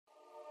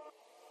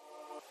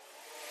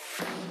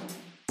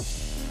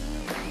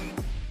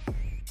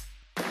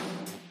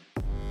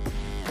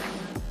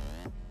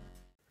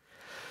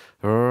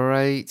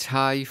Right,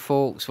 hi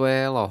folks.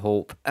 Well, I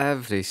hope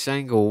every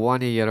single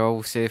one of you are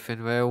all safe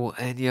and well,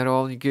 and you're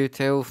all in good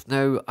health.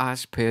 Now,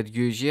 as per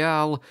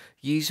usual,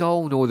 yous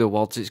all know the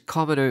words that's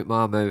coming out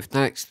my mouth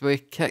next. We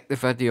kick the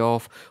video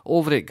off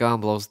over at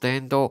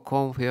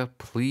gamblersden.com, where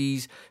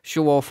please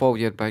show off all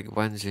your big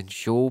wins and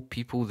show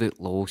people that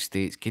low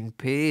stakes can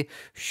pay.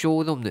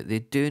 Show them that they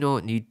do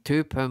not need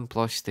 £2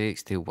 plus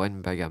stakes to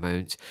win big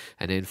amounts.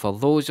 And then for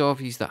those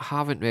of you that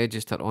haven't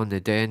registered on the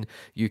Den,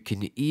 you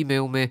can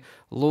email me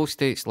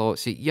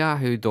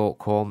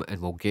lowstakeslots@yahoo.com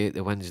and we'll get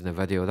the wins in the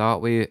video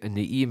that way. And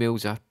the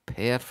emails are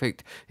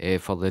perfect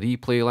for the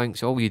replay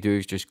links. All you do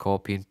is just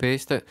copy and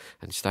paste it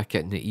and stick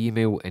it in the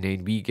email, and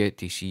then we get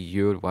to see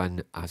your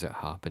win as it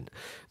happened.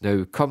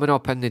 Now, coming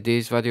up in the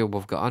day's video,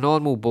 we've got a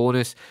normal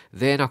bonus,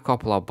 then a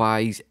couple of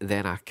buys,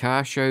 then a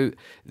cash out,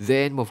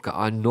 then we've got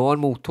a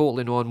normal,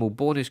 totally normal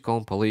bonus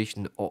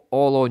compilation,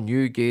 all on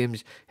new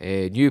games,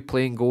 new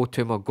playing go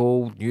to my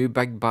goal, new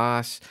big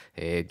bass,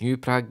 new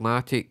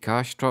pragmatic,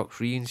 cash struck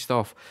free and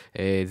stuff.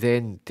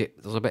 Then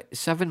there's about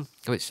seven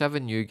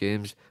new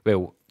games.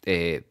 Well,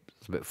 there's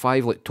about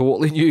 5 like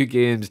totally new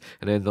games,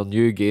 and then they're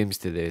new games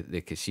to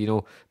the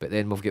casino. But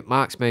then we've got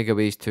Max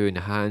Megaways 2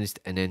 enhanced,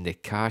 and then the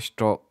cash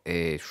drop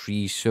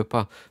free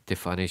super to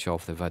finish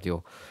off the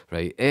video.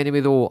 Right,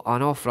 anyway though,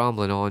 enough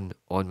rambling on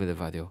with the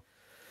video.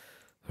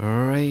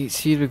 Right,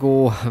 so here we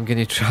go. I'm going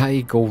to try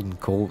Golden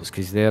Colts,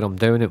 because there I'm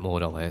down at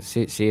more or less.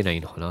 Say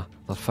 900,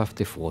 they're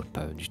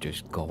 £54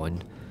 just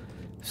gone.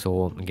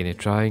 So I'm going to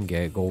try and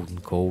get Golden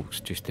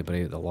Colts just to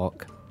break the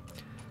luck.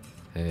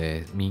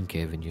 Me and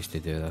Kevin used to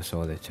do this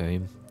all the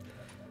time,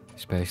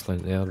 especially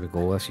there we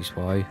go. That's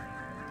why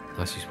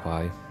that's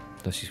why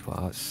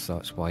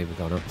we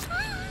done it.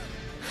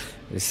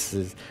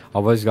 I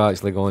was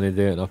actually going to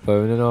do it in a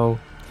pound and all.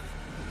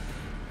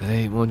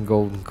 Right, one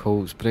Golden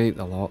Colts, break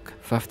the luck.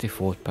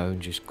 £54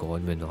 just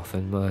gone with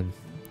nothing, man.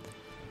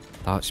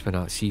 That's when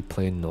I see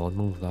playing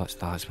normal.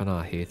 That's when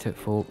I hate it,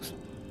 folks.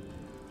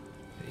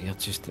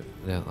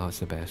 That's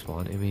the best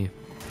one to me.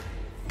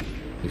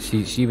 But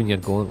see when you're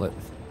going like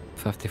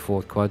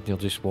 54 quid and you're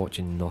just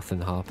watching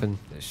nothing happen,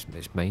 it's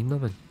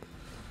mind-numbing.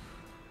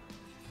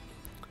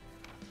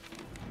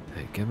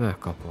 Right, give me a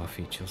couple of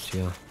features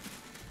here.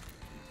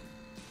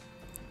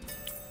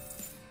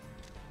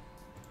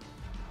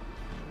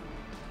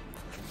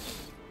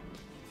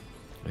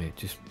 Right,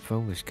 just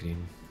fill the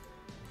screen.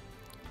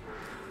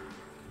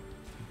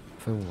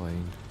 Full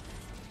line.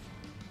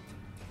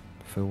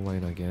 Full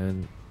line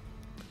again.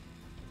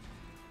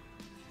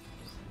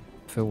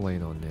 Full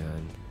line on the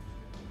end.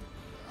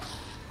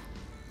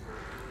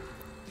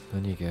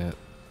 Then you get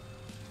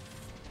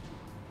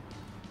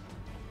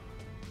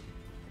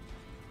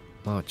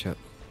match it.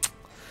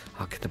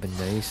 That could have been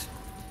nice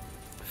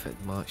if it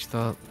matched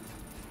that.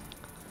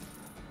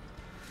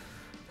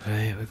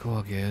 Right, we go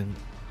again.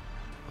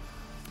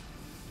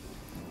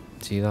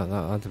 See that'd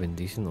have been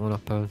decent on a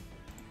pound.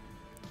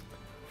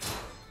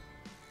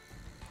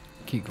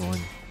 Keep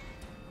going.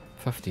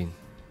 15.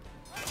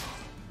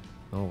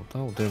 Oh,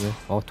 that'll do me.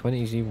 Oh,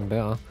 20 is even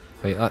better.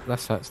 Right,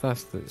 that's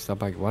a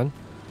big one.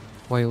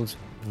 Wilds,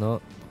 no,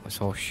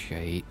 it's all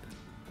shite.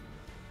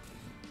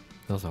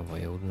 There's a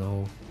wild,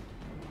 no.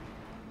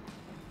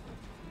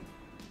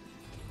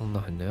 There's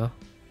nothing there.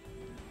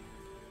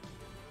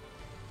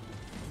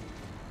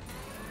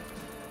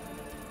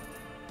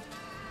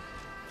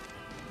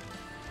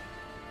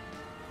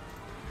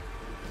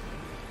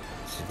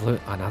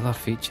 Look, another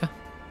feature.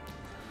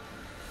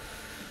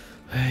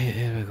 Right,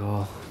 here we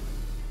go.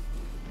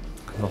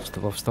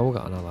 We've still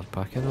got another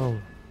pack in all.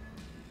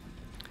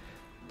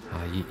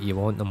 You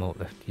want them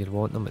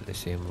at the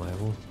same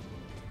level.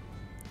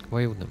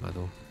 Wild in the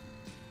middle.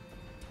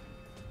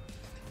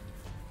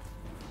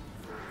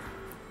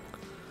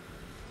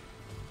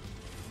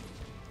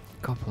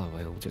 Couple of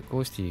wilds. It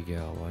goes to you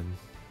get a win.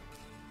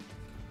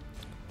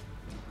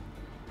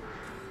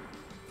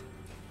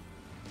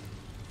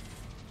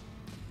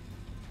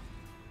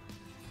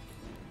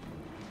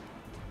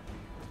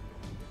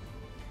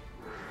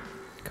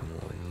 Come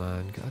on,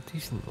 man, get a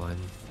decent one.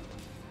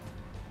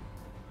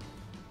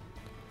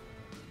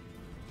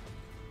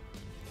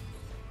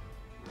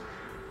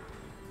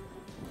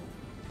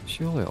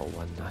 Surely I'll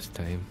win this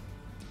time.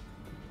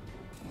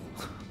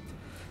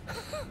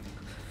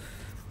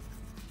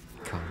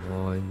 Come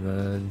on,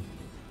 man.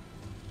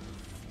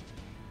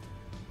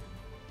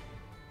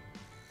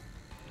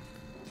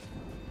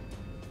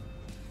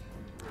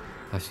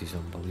 This is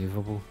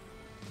unbelievable.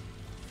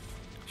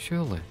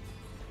 Surely.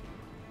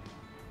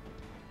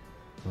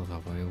 Another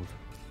wild.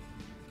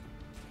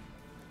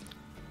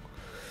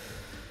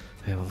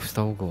 Yeah, we've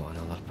still got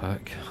another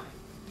pack.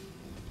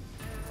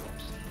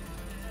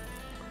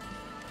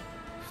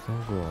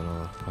 Still got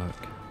another pack.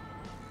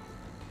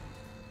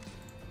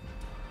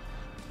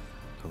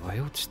 The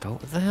wild's still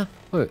there?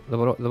 Look, they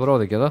were all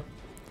together.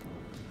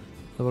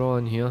 They were all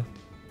in here.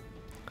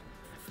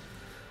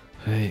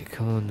 Right,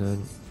 come on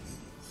then.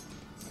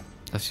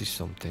 This is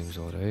sometimes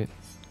alright.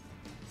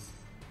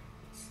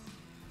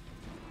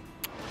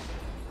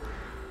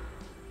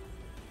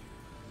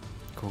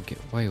 Go get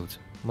wild.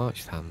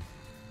 Matched him.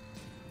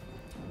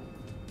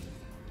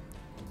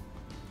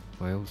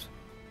 Wales.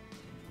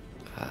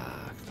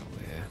 Ah, no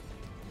way.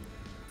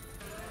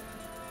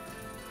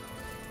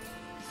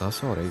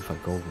 That's alright for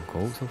golden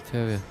colts, I'll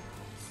tell you.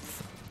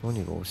 On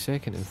you go,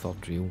 second and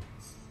third reel.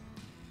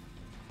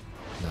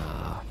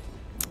 Nah.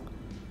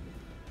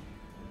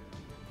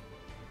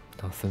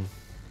 Nothing.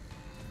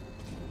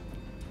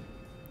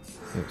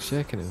 Right,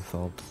 second and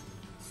third.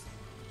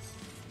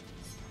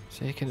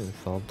 Second and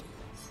third.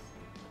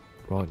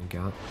 Rotten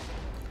gap.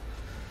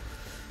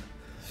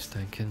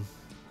 Stinking.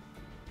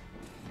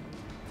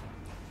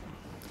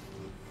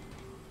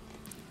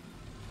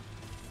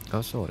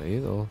 That's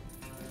alright though.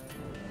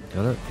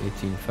 Got it,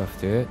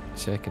 1858,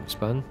 second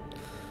spin.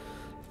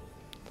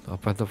 I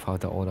would have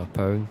had it on a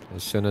pound.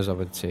 As soon as I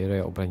would say,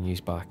 right, I'll bring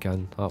these back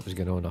in, that was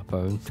going on a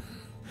pound.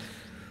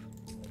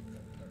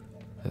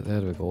 But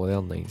there we go, there,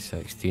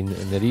 916.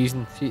 And the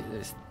reason, see,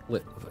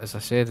 as I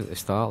said at the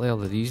start there,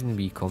 the reason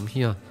we come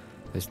here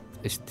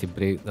is to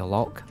break the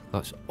luck.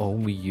 That's all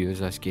we use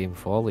this game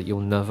for. Like,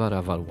 you'll never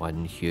ever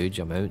win huge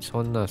amounts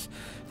on this.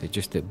 It's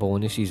just that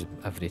bonuses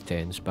every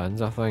 10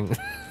 spins, I think.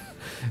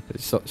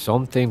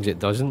 Sometimes it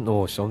doesn't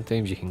though.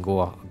 Sometimes you can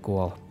go a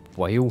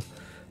while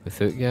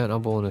without getting a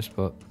bonus,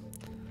 but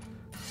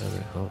there we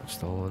go,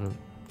 still on it.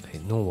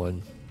 Right, no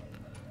one.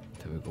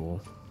 There we go.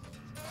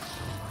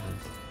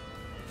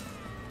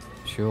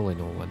 Surely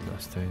no one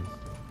this time.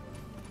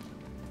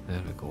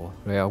 There we go.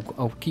 Right,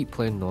 I'll keep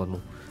playing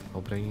normal.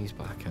 I'll bring these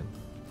back in.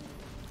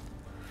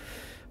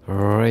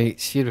 Right,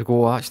 so here we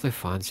go. I actually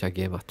fancy a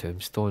game of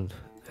Tombstone.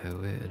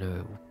 Wait,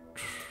 now we'll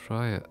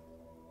try it.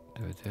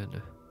 Do it there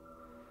now.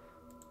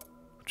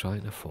 Try it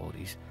in the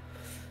 40s.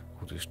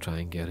 We'll just try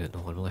and get it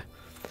normally.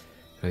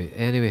 Right,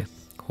 anyway,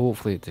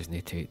 hopefully it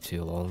doesn't take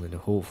too long and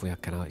hopefully I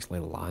can actually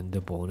land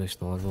the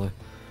bonus normally.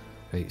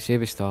 Right, say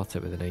we start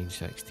it with the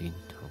 916.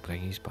 I'll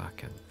bring these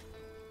back in.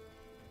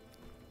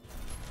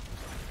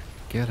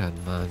 Get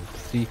in, man.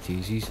 3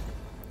 teasies.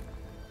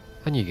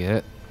 And you get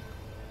it.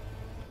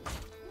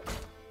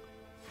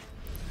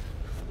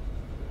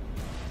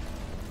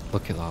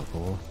 Look at that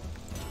go.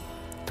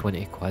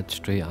 20 quid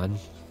straight in.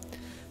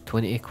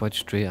 20 quid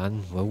straight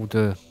in will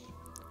do.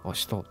 Oh,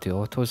 stop the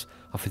autos.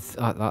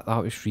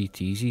 That was 3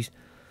 teasies.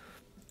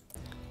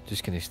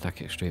 Just gonna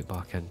stick it straight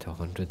back into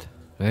 100.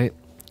 Right?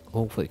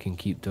 Hopefully it can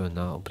keep doing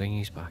that. I'll bring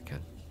these back in.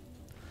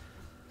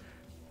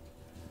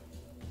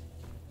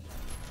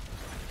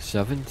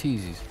 7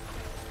 teasies.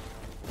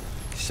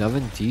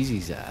 7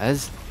 teasies it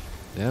is.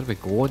 There we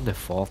go, on the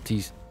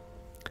 40s.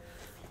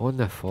 On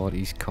the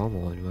 40s, come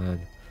on,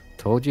 man.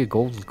 Told you,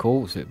 golden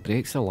colts, it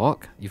breaks the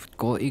luck. You've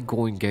got to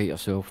go and get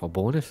yourself a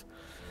bonus.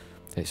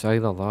 It's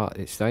either that,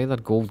 it's either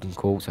golden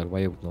colts or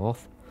wild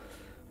north.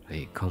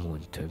 Right, come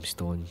on,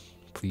 Tombstone.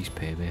 Please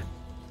pay me.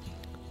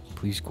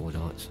 Please go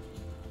nuts.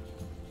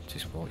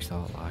 Just watch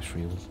that last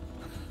reel.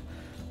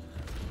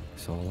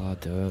 That's all I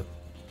do.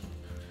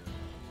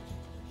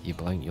 You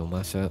blink, you'll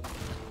miss it.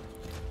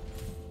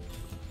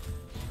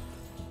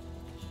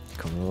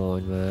 Come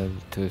on, man.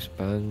 2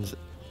 spins.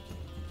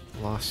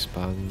 Last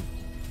spin.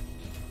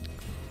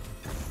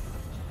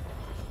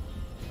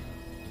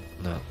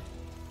 No.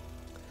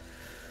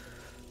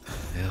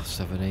 There's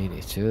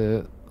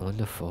 792 on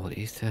the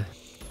 40s too.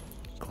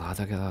 Glad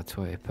I got that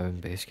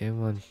 £20 base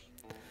game one.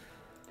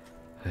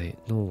 Right,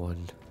 no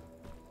one.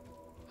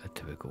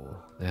 There we go.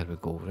 There we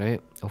go.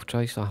 Right, I'll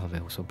try something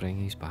else. I'll bring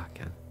these back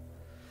in.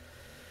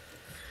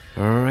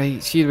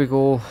 Alright, so here we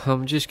go.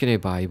 I'm just going to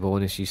buy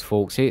bonuses,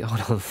 folks.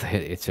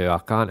 832. I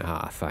can't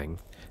have a thing.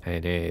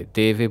 And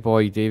Davy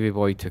Boy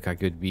took a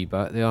good wee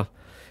bit there.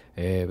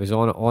 It was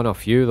on a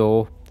few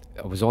though.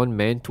 I was on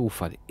mental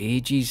for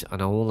ages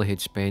and I only had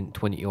spent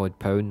 20 odd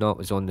pound. That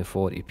was on the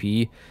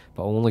 40p,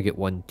 but I only get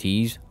 1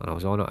 tease and I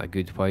was on it a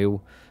good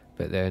while.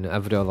 But then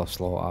every other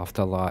slot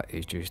after that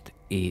is just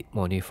 8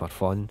 money for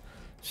fun.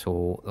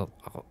 So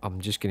I'm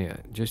just gonna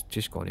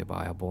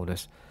buy a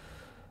bonus.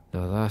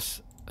 Now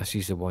this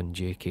is the one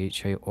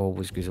JKH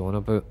always goes on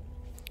about.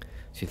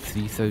 It's had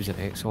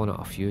 3000x on it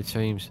a few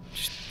times.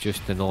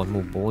 Just the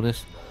normal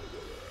bonus.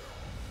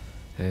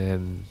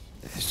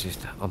 It's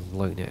just, I'm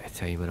looking at a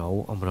time and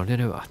all. I'm running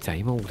out of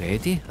time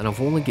already, and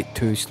I've only got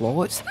 2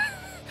 slots.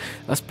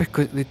 That's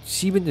because,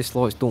 see when the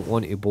slots don't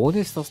want a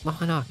bonus, there's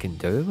nothing I can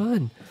do,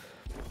 man.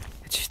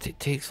 It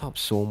takes up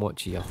so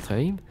much of your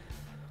time.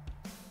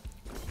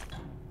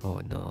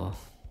 Oh no.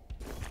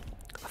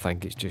 I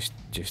think it's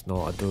just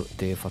not a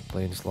day for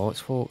playing slots,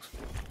 folks.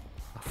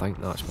 I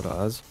think that's what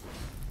it is.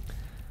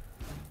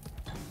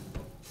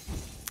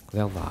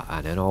 They're that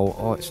in and all.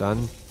 Oh, it's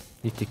in.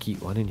 Need to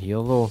keep winning here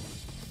though.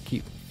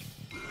 Keep.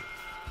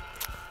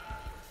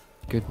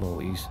 Good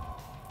multis.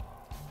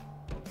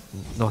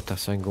 Not a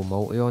single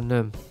multi on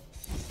them.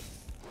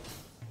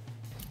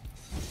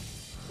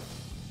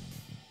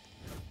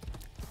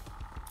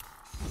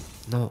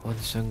 Not one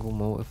single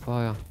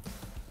multiplier.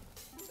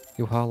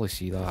 You'll hardly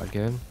see that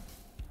again.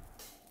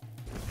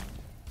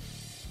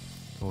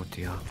 Oh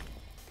dear.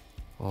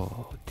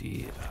 Oh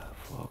dear.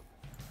 Fuck.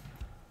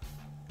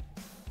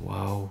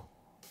 Wow.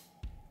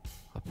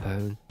 A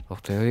pound. I'll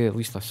tell you, at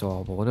least I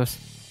saw a bonus.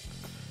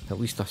 At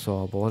least I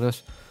saw a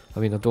bonus. I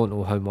mean, I don't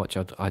know how much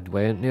I'd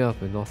went there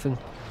with nothing.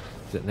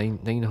 Is it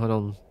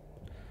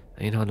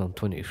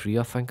 923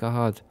 I think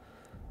I had?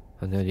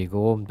 And there you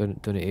go, I'm down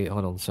at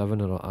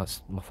 807, or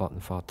that's my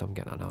fucking fault. I'm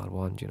getting an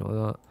R1, do you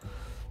know that?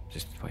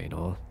 Just, well, you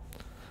know,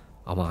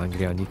 I'm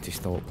angry, I need to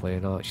stop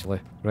playing actually.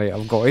 Right,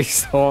 I've got to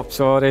stop,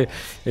 sorry.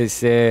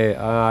 It's,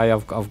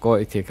 I've got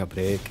to take a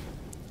break.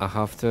 I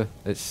have to,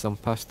 I'm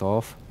pissed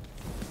off.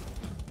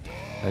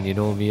 And you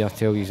know me, I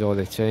tell you all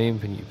the time,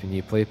 when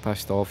you play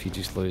pissed off, you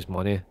just lose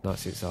money.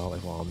 That's exactly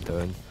what I'm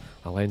doing.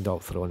 I'll end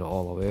up throwing it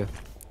all away.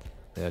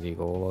 There you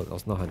go,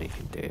 there's nothing you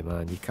can do,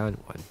 man, you can't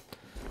win.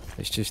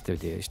 It's just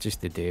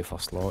the day for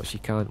slots, you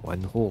can't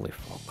win. Holy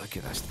fuck, look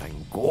at this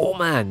thing go,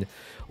 man!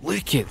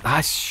 Look at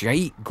that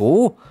shite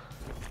go!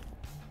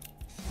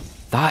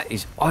 That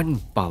is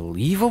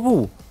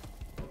unbelievable!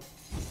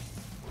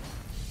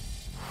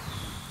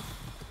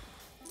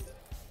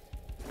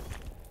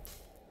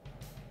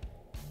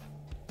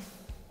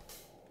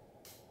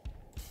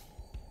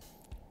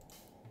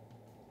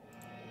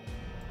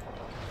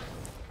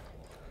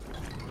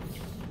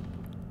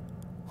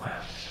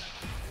 Wow.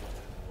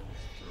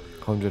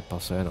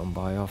 100% I'm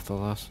buy after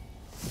this.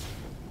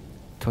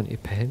 20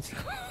 pence?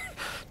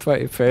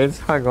 20 pence,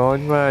 hang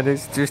on man,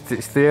 it's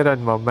there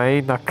in my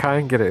mind, I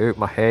can't get it out of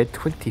my head.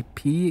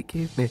 20p it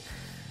gave me.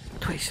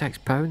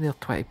 £26 there,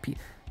 20p.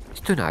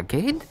 It's doing it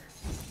again?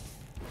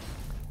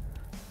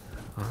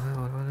 Oh,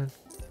 we're running.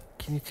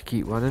 You need to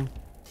keep running.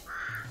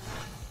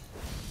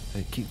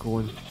 Right, keep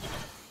going.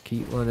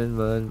 Keep running,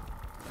 man.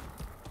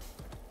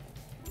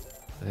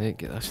 Right,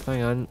 get this thing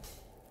in.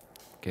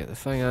 Get the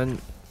thing in.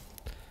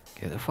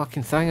 Get the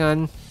fucking thing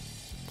in.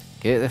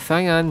 Get the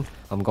thing in.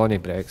 I'm gonna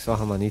break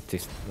something, I need to.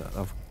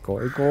 I've got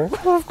to go.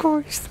 I've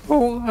got to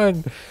stop,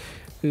 man.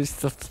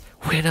 It's just,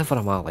 whenever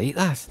am I like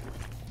this?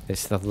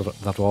 It's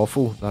they're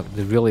awful.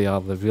 They really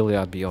are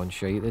beyond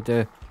shite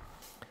today.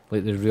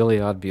 Like, they really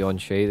are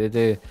beyond shite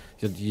today.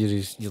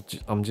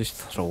 I'm just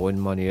throwing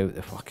money out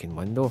the fucking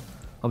window.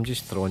 I'm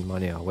just throwing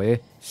money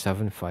away.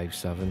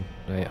 757.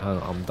 Right,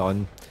 I'm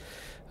done.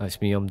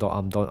 That's me, I'm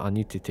done. I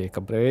need to take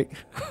a break.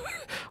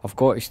 I've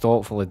got to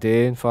stop for the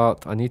day, in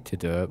fact. I need to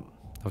do it.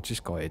 I've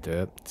just got to do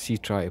it. See,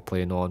 try to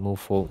play normal,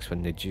 folks,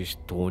 when they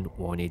just don't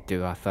want to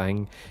do a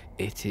thing.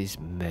 It is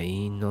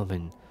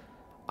mind-numbing.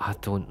 I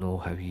don't know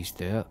how he's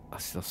do it.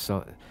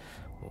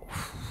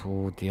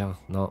 Oh dear,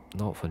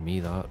 not for me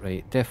that.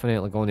 Right,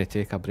 definitely going to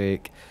take a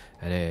break,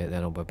 and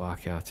then I'll be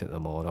back at it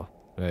tomorrow.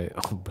 Right,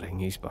 I'll bring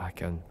these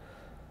back in.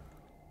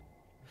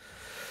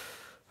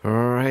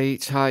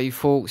 Right, hi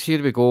folks,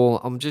 here we go.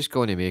 I'm just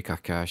going to make a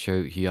cash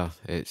out here.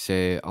 It's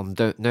I'm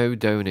now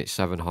down at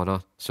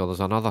 700, so there's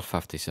another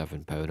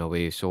 £57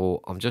 away.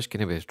 So I'm just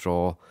going to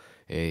withdraw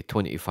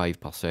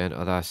 25%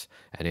 of this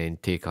and then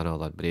take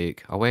another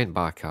break. I went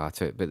back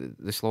at it, but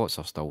the slots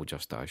are still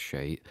just as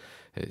shite.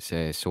 It's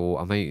so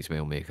I might as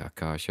well make a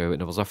cash out.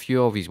 And there was a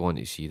few of you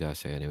wanting to see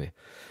this anyway.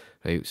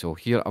 Right, so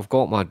here I've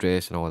got my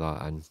address and all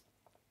that in,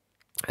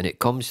 and it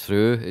comes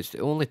through. It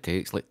only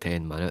takes like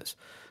 10 minutes.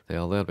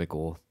 There we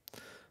go,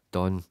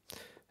 done.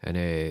 And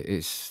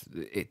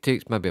it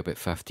takes maybe about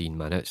 15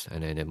 minutes,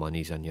 and then the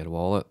money's in your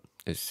wallet.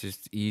 It's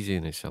just easy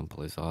and as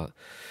simple as that.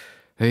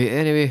 Right,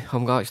 anyway,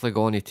 I'm actually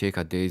going to take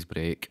a day's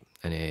break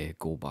and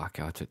go back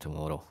at it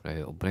tomorrow.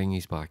 Right, I'll bring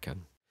these back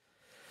in.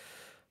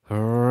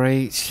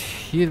 Right,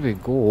 here we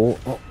go.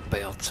 Oh,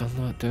 better turn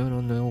that down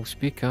on the old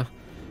speaker.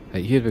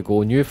 Right, here we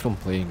go. New from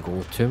playing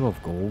Go, Tomb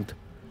of Gold.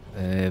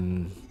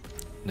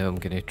 Now I'm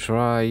gonna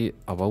try.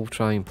 I will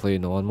try and play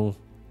normal.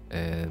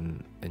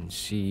 And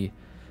see.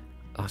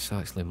 That's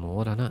actually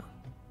more in it.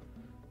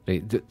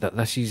 Right,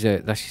 this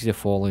is the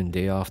following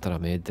day after I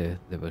made the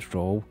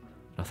withdrawal.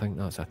 I think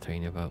that's a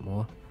tiny bit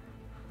more.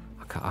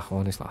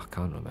 Honestly I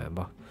can't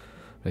remember.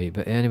 Right,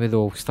 but anyway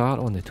though, I'll start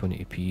on the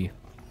 20p.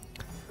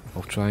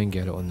 I'll try and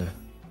get it on the.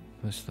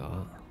 What's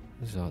that?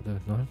 Is that the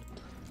none?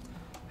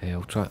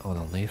 I'll try on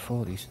the late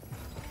 40s.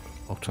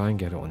 I'll try and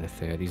get it on the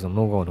 30s. I'm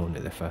not going on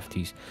to the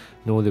 50s.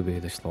 No, the way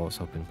the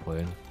slots I've been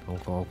playing.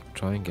 I'll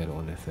try and get it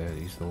on the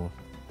 30s though.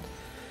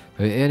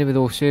 Right, anyway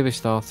though, say we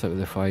start it with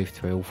the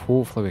 512.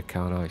 Hopefully we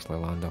can actually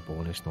land a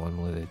bonus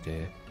normally the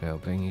day. Right, I'll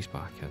bring these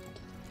back in.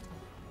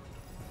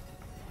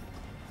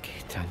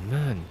 Get in,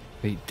 man.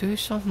 Right, do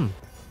something.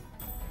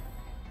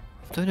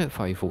 I'm down at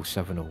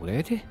 507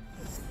 already.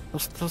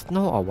 There's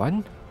not a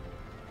win.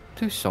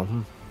 Do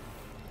something.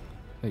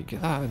 Right,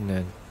 get that in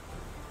then.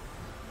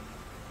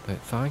 Right,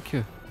 thank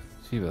you.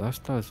 See what this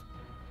does.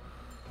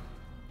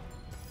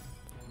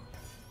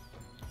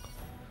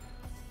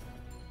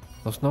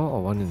 There's not a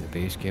one in the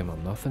base game or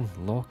nothing.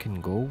 Lock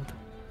and gold.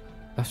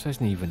 This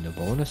isn't even the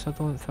bonus, I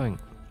don't think.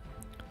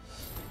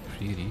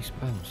 Free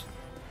respins.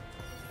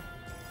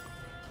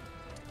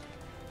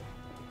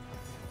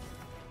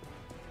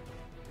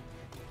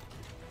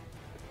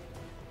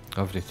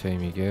 Every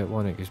time you get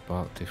one, it goes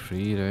back to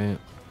free, right?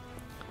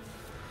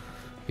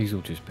 These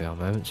will just be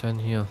amounts in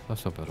here.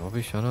 That's a bit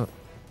rubbish, innit?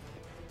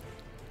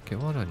 Get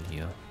one in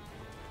here.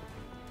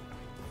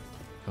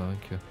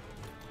 Thank you.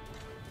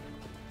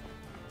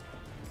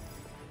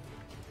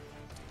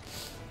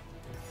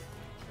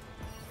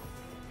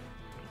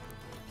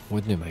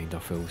 Wouldn't mind a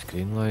full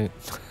screen like.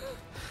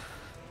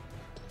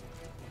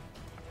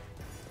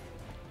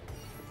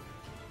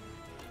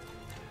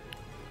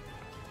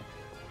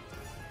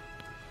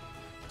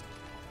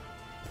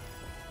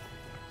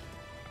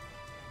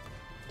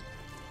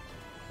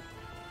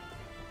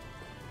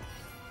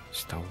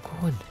 Still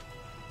going.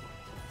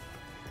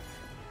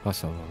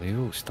 That's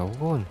unbelievable, it's still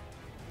going.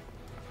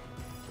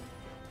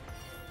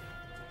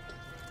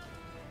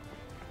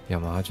 You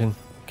imagine?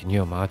 Can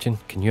you imagine?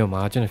 Can you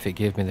imagine if it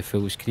gave me the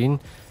full screen?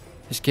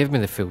 It's gave me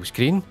the full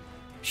screen.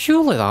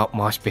 Surely that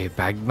must be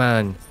big,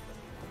 man.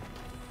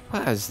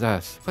 What is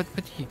this? What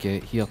do you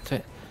get here?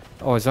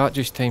 Oh, is that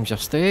just times your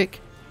stake?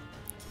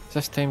 Is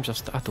this times your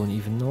I don't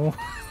even know.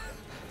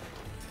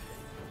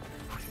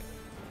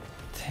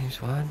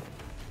 Times one.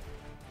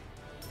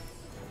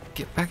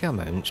 Get big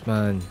amounts,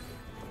 man.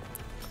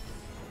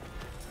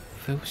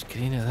 Full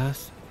screen of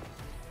this.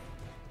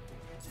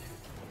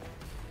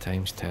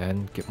 Times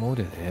 10. Get more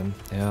of them.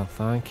 Yeah,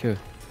 thank you.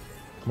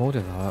 More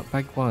of that.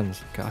 Big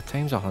ones. Get a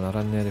times 100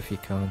 in there if you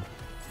can.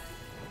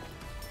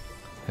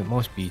 It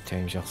must be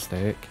times your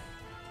stake.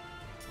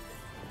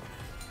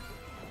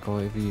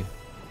 Gotta be.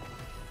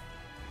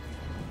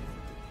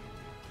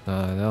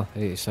 No,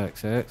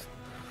 86x.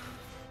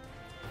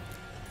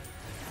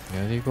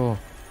 There you go.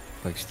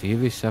 Like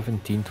Stevie,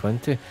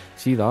 1720.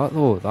 See that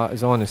though? That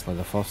is honestly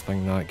the first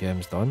thing that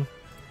game's done.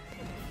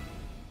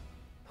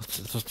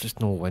 There's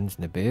just no wins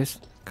in the base.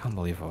 Can't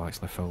believe I've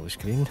actually filled the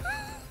screen.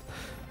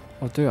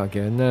 I'll do it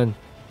again then.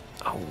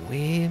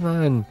 Away,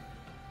 man.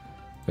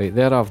 Right,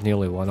 there I've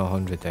nearly won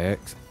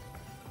 100x.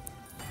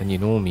 And you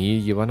know me,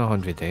 you win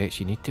 100x,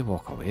 you need to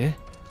walk away.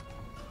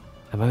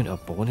 The amount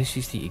of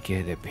bonuses that you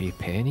get that pay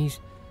pennies.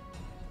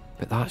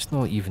 But that's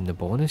not even the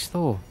bonus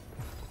though.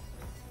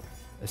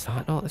 Is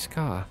that not the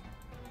scar?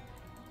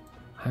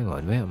 Hang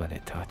on, wait a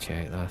minute till I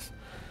check this.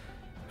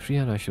 Free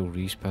initial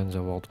respins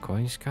of world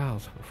coin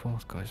scars.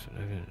 Fourth coins,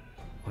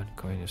 one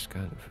coin is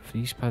scanned.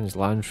 Free spins,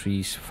 land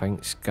free,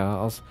 sphinx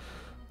scatters.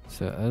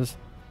 So it is.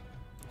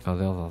 Oh,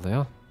 they're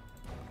there.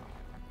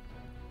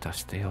 Do I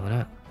stay on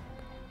it?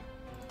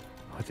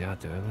 What do I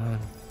do, man?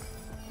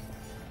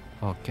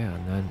 Oh, get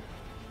in then.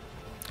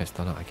 It's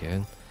done it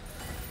again.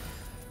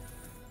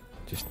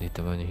 Just need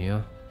them in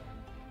here.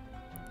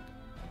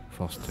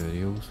 First two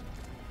reels.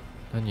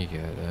 Then you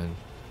get it then.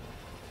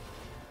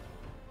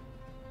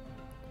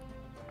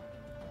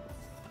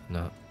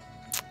 Nah.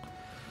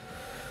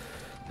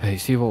 Right,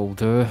 see what we'll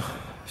do.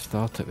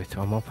 Start it with,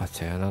 I'm up a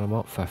 10 and I'm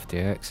up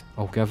 50x.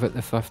 I'll give it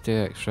the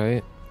 50x,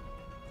 right?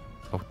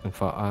 In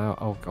fact,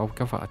 I'll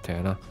give it a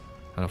tenner.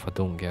 And if I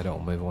don't get it, I'll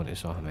move on to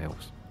something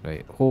else.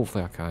 Right,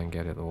 hopefully I can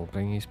get it though. I'll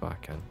bring these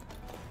back in.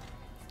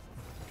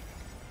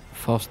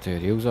 First two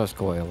reels, that's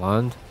got to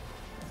land.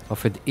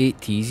 I've had 8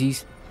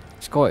 teasies.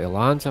 It's got to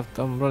land.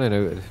 I'm running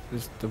out.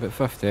 It's about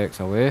 50x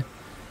away.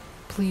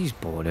 Please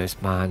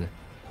bonus, man.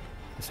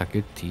 It's a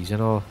good tease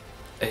and all.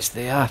 It's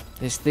there.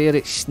 It's there.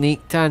 It's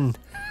sneaked in.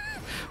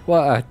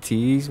 What a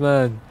tease,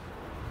 man.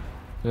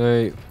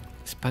 Right.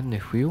 Spin the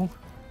wheel.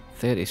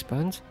 30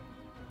 spins.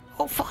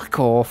 Oh, fuck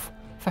off.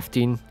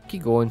 15.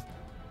 Keep going.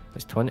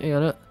 There's 20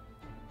 in it.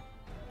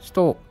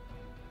 Stop.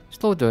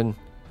 Slow down.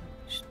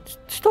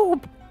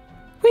 Stop.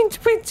 When's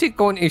it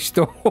going to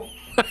stop?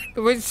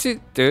 What's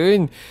it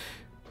doing?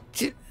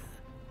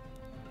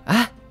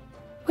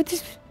 What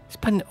is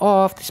spin? Oh,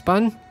 I have to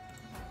spin.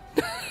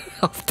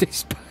 I have to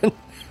spin.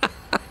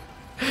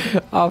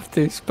 I have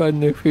to spin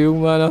the wheel,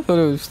 man. I thought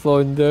it was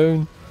slowing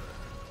down.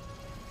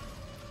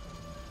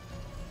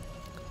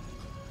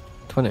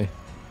 20,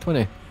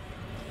 20,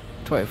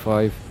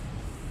 25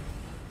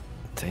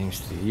 times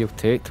 3. You'll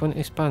take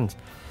 20 spins.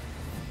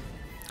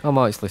 I'm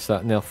actually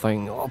sitting there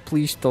thinking, oh,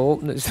 please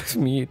stop. And it's just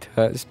me to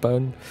hit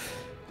spin.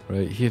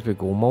 Right, here we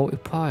go.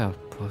 Multiplier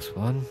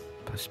 +1.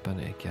 Let's spin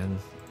it again.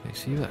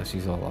 Let's see what this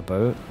is all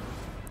about.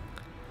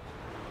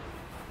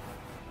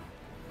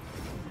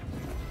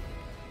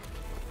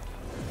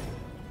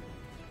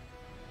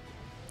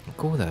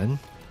 Go then.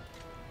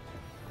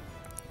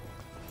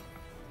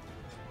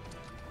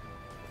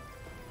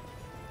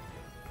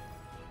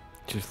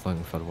 Just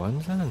looking for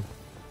wins then.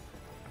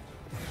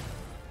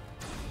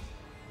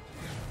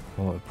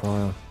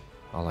 Multiplier.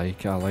 I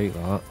like it, I like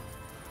that.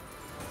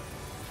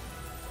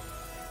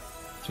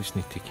 Just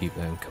need to keep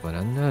them coming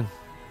in then.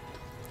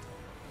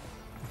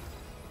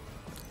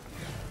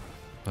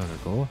 There we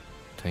go.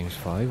 Times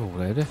 5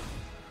 already.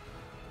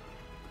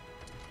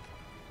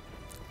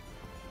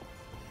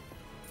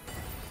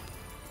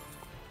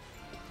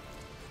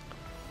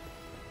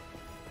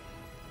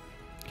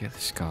 Get the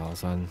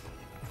scars in.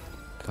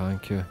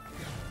 Thank you.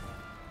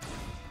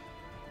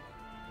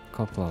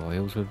 Couple of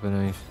whales would be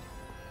nice.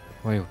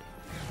 Wild.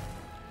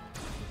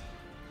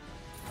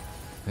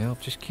 Well,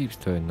 just keeps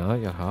doing that,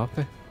 you're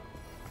happy.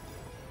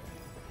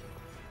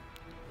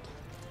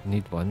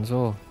 Need ones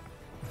though.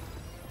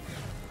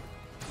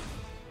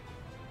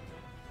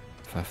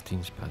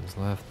 15 spins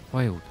left.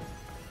 Wild.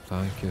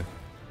 Thank you.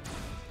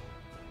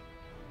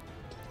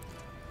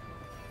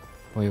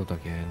 Wild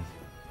again.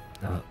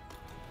 Nah.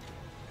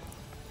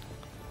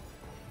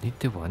 Need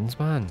the ones,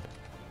 man.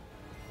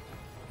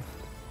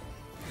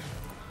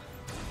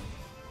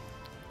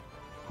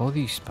 All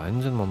these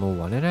spins and we're no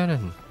winning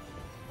anything.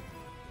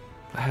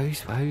 How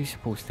are you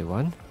supposed to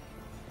win?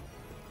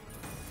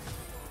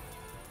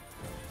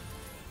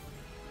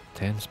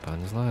 10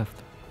 spins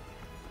left.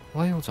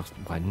 Why will just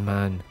win,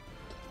 man?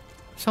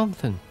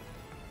 Something.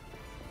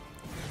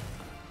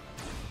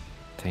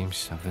 Times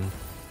 7.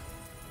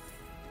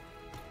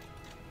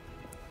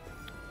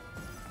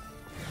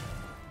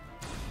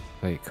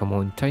 Right, come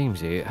on,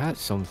 times 8.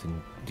 That's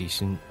something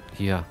decent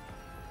here.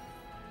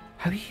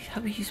 How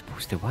are you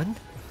supposed to win?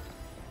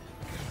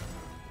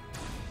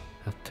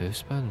 Have 2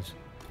 spins.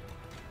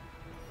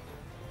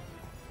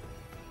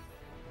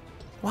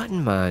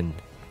 One, man.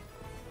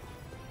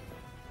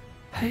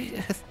 How?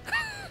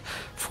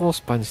 4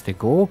 spins to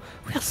go.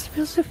 Where's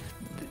the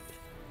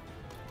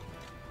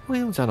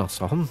wheels in or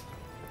something?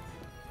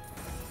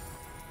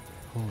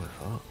 Holy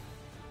fuck.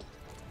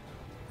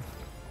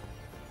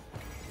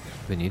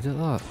 We needed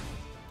that.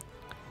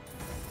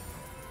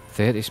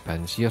 30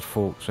 spins here,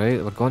 folks,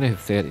 right? We're going to have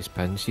 30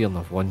 spins here and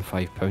I've won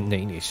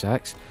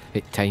 £5.96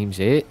 at times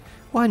 8.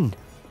 1.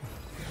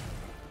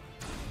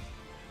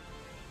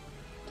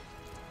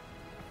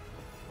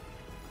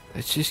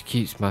 It just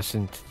keeps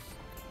missing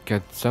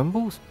good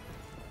symbols.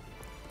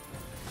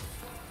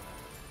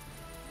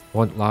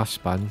 Want last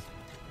spin.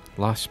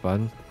 Last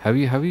spin. How are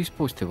you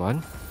supposed to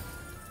win?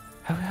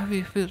 How are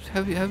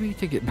you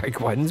to get big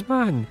wins,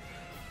 man?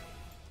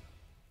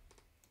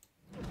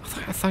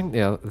 I think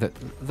the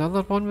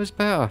other one was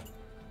better.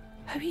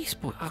 How are you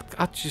supposed?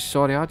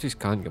 I just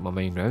can't get my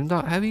mind around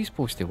that. How are you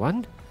supposed to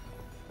win?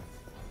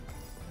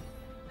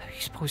 How are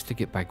you supposed to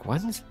get big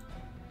wins?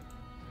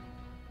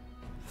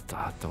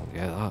 I don't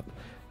get that.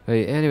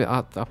 Right, anyway,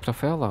 I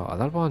prefer that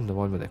other one, the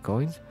one with the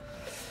coins.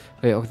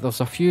 Right,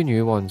 there's a few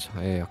new ones.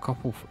 A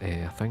couple,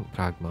 I think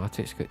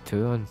Pragmatic's got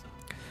 2 on.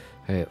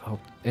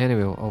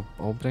 Anyway,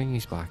 I'll bring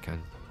these back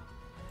in.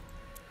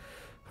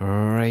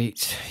 Right,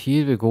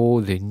 here we go,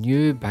 the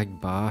new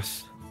Big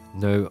Bass.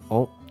 Now,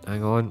 oh,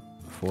 hang on,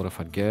 before I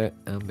forget,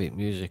 ambient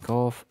music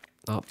off.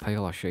 That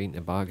pile of shit in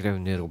the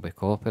background there will be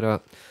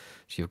copyright,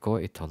 so you've got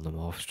to turn them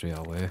off straight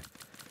away.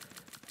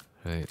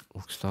 Right,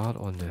 we'll start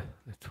on the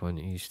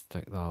 20s,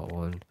 stick that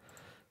on.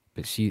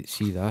 But see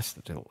this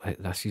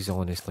is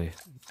honestly,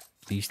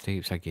 these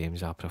types of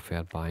games I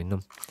prefer buying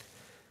them.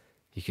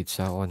 You could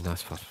sit on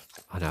this for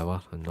an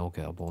hour and not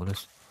get a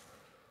bonus.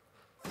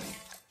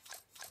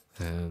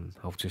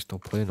 I'll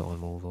play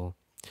normal though.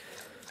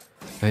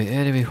 Right,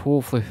 anyway,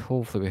 hopefully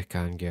we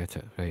can get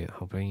it. Right,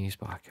 I'll bring these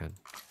back in.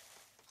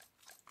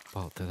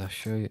 Back to this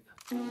shite.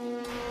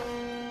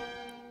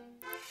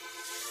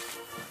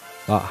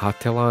 That had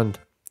to land.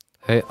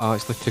 Hey, I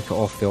actually took it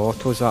off the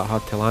autos, that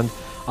had to land.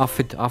 I've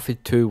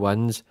had 2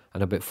 wins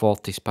and about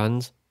 40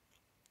 spins.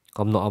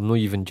 I'm not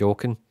even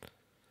joking.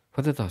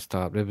 What did I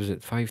start with? Was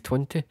it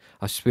 520?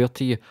 I swear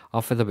to you,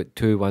 I've had about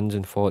 2 wins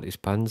and 40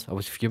 spins. I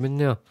was fuming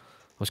there.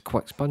 I was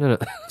quick spinning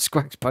it. I was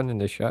quick spinning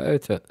the shit out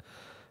of it.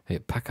 Hey,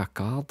 pick a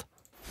card.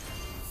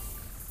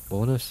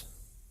 Bonus.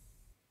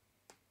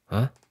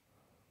 Huh?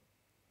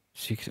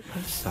 Secret,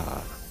 what's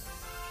that?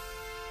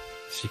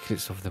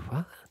 Secrets of the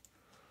what?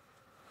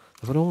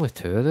 There were only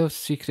 2 of those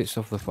secrets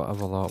of the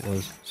whatever that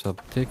was, so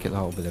I take it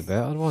that'll be the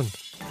better one.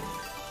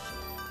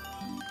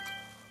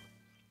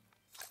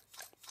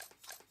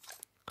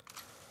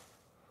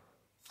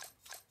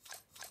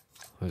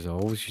 As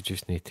always, you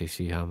just need to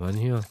see him in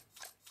here.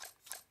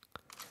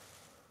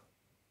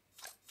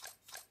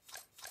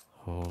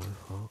 Holy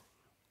fuck.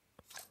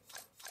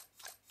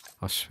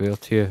 I swear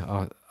to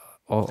you,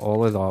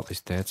 all of that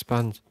was dead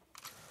spins.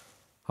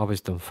 I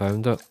was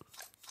dumbfounded.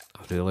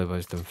 I really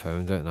was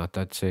dumbfounded, and I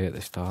did say at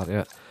the start of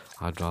it,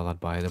 I'd rather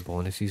buy the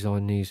bonuses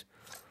on these.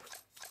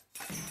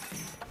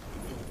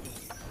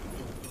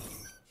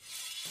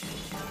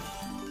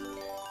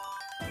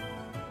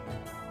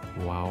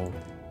 Wow.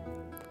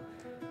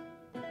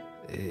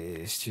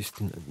 It's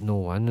just no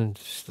winning.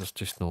 There's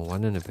just no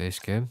winning in the base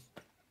game.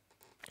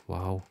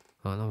 Wow,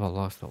 that never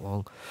lasted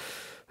long.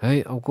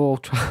 Right, I'll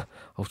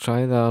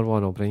try the other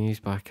one. I'll bring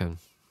these back in.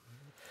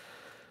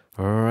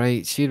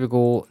 Right, here we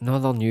go.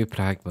 Another new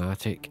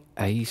Pragmatic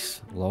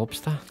Ice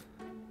Lobster.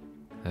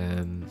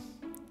 Oh,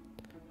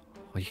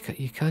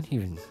 you can't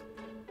even.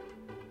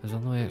 Is there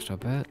no extra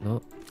bet?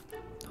 No.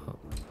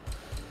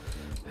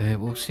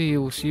 We'll see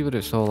what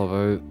it's all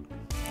about.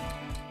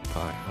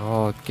 Back.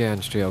 Oh, get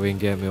in straight away and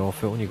get me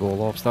off it when you go,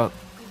 Lobster.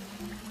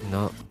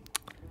 No.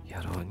 You're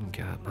on,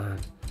 get man.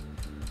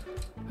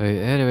 Right,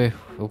 anyway,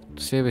 we'll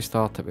say we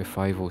start it with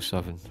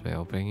 507. Right,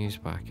 I'll bring these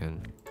back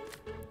in.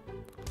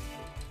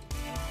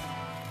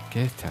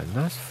 Get in,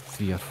 that's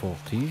 3 or 4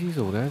 teasies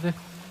already.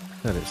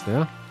 There it's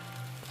there.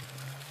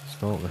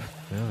 Start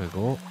with, there we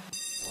go.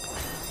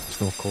 It's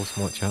not cost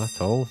much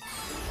at all.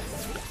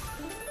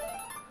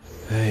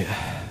 Right,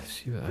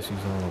 see what this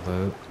is all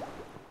about.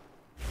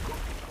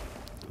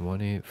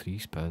 1 8 free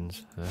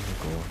spins, there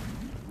we go.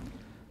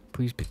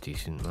 Please be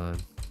decent, man.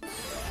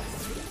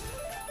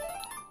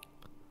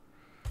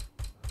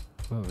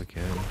 What are we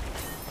getting?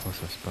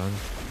 Plus a spin.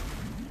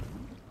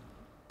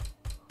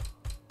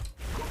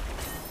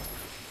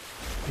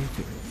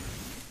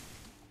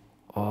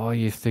 Oh,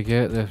 you have to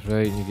get this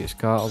right and you get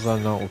scatters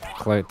in, that'll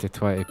collect to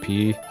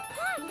 20p.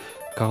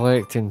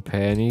 Collecting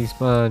pennies,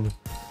 man.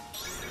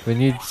 We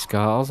need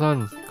scatters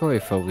in. Gotta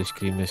fill the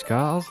screen with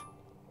scatters.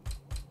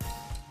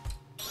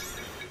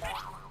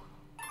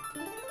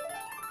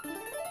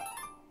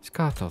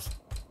 Scatters.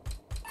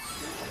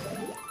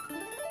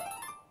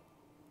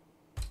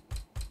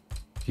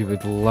 You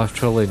would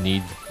literally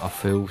need a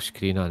full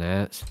screen of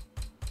nets.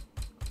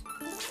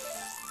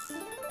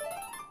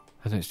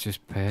 And it's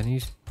just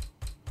pennies.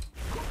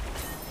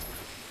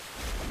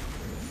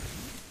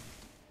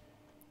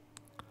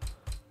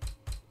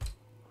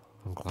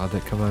 I'm glad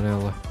it came in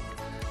early.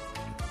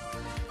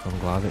 I'm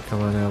glad it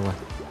came in early.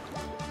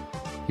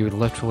 You would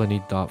literally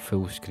need that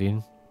full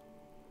screen.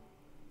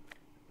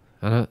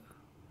 Innit?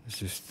 It's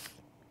just...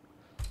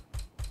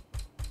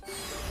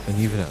 And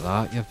even at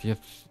that,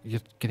 you're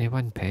gonna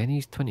win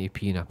pennies,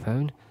 20p in a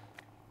pound.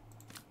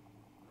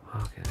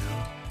 Fucking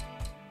hell.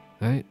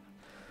 Right,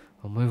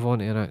 I'll move on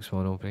to the next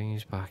one, I'll bring you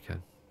back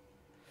in.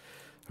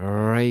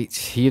 Right,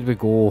 here we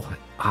go.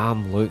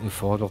 I'm looking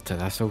forward to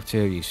this, I'll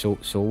tell you.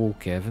 Solo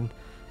Kevin,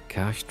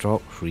 cash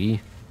drop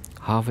free.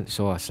 Haven't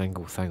saw a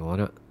single thing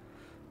on it.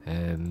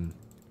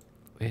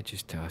 Wait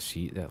just till I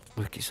see it there.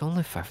 Look, it's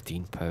only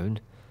 £15. And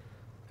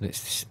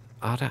it's,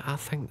 I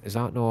think, is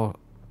that not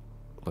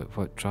like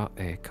what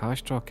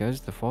cash truck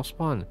is, the first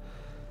one?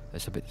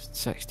 It's about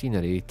 16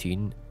 or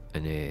 18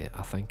 and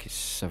I think it's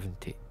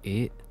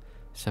 78,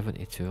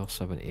 72 or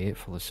 78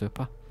 for the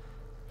super.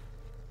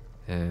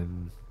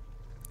 I'll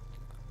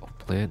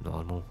play it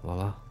normal,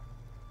 will I?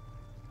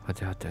 What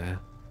do I do?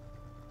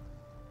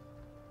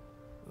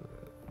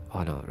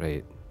 Oh no,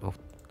 right. Oh,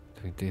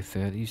 do we do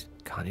 30s?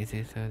 Can I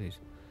do 30s?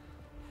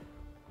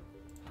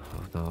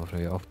 Oh no,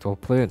 right, I'll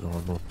play it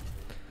normal.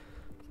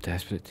 I'm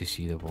desperate to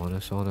see the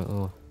bonus on it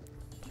though.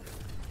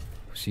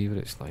 See what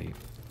it's like.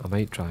 I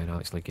might try and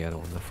actually get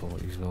on the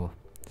 40s though.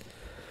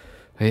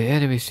 Right,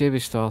 anyway, say we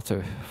start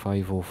at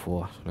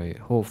 504. Right,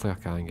 hopefully I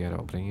can get it.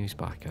 I'll bring you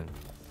back in.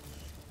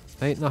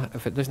 Right, nah,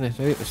 if it doesn't,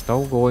 right, it's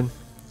still going.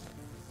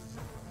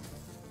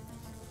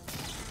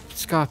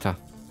 Scatter.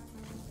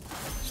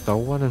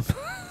 Still winning.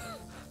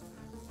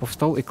 We've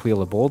still to clear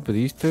the board with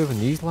these two when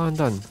these land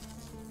in.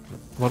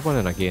 We're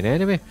winning again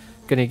anyway.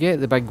 Gonna get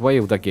the big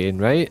wild again,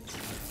 right?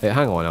 Right,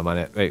 hang on a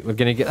minute. Right, we're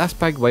gonna get this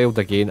big wild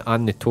again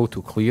and the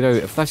total clear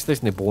out. If this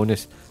isn't a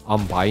bonus,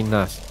 I'm buying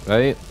this,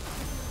 right?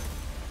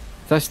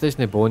 If this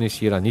isn't a bonus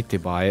here, I need to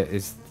buy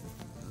it.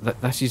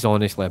 This is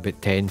honestly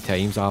about 10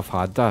 times I've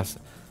had this.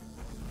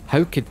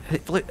 How could,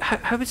 like,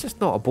 how is this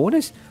not a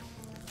bonus?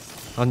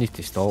 I need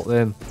to stop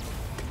them.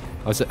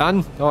 Is it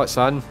in? Oh, it's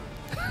in.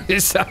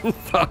 It's in,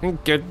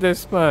 thank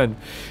goodness, man.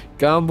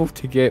 Gamble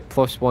to get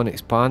 +1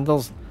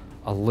 expanders.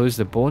 I'll lose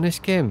the bonus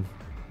game.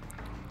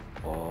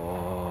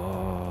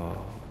 Oh.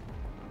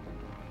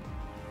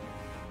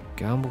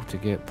 Gamble to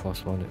get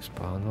 +1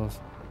 expanders.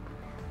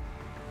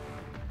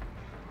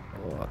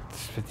 What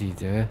do you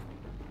do?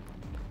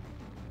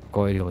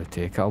 Gotta really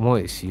take it. I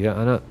want to see it,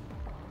 innit?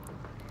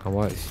 I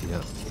want to see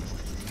it.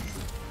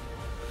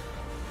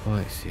 I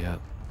want to see it.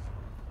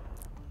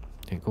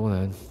 Yeah, go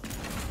then.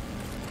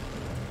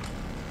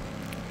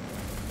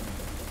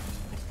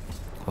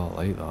 I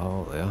like that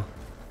out there.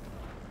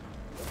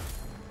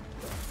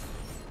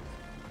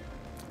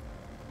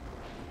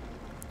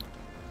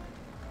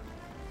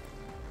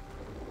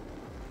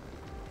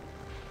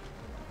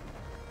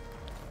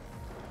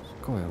 It's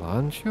got to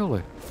land,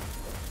 surely.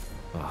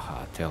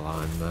 Ah, to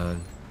land,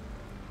 man.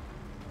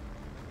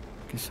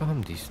 Get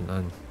something decent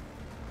in.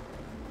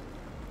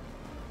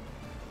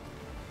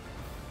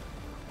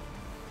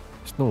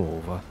 It's not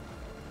over.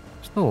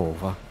 It's not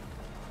over.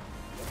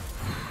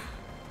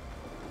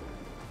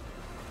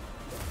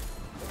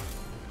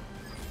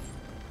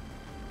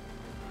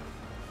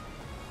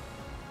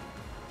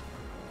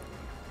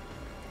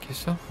 Get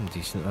something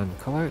decent in.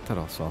 Collector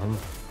or something.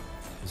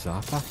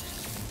 Zapper.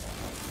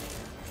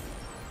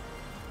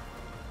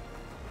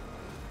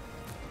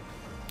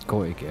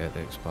 Got to get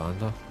the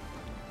expander.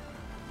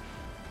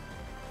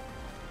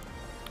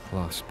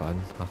 Last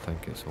spin, I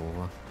think it's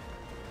over.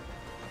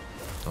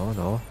 Oh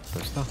no,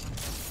 Lobster.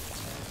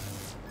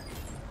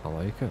 I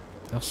like it.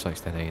 That's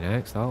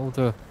 69x, that'll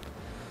do.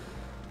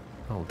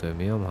 That'll do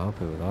me, I'm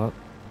happy with that.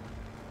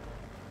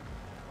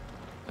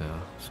 Yeah,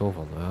 it's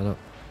over now, isn't it?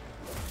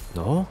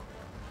 No?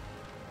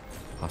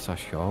 That's a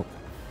shock.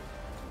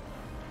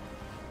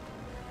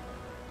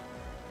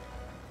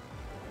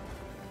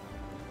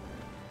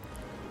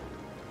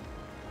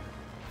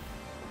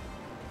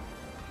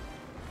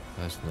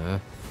 That's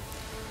now.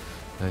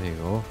 There you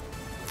go.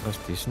 That's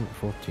decent,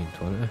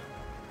 1420.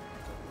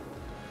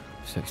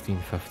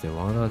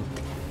 1651 on.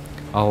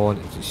 I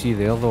wanted to see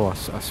there though, I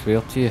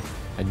swear to you,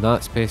 in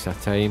that space of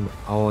time,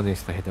 I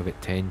honestly had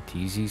about 10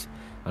 teasies,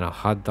 and I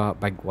had that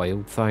big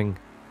wild thing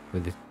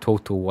with the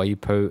total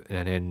wipeout,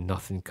 and then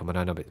nothing coming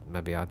in about,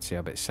 maybe I'd say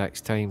about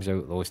 6 times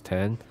out of those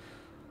 10.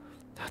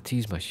 That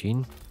tease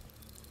machine.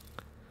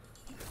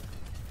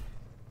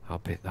 I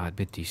bet that'd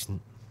be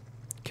decent.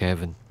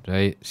 Kevin,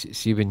 right?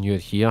 See when you're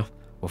here,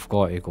 we've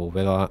got to go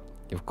with that.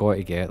 You've got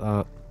to get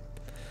that.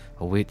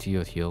 I'll wait till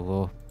you're here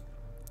though.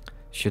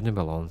 Shouldn't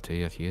be long till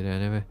you're here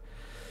anyway.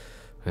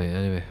 Right,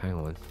 anyway, hang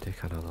on.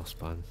 Take another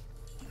spin.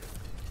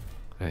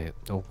 Right,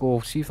 I'll go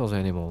see if there's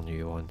any more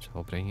new ones.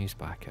 I'll bring these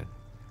back in.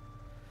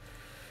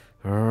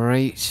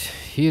 Right,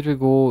 here we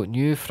go.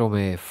 New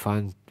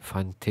from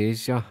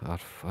Fantasia, or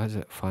is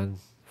it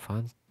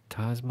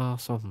Phantasma or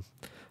something?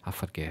 I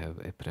forget how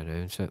to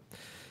pronounce it.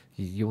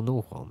 You'll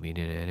know what I'm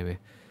meaning anyway.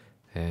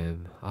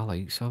 I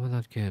like some of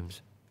their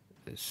games.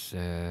 It's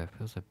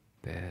where's the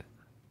bet?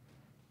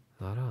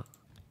 That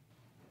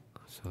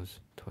says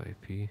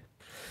 20p.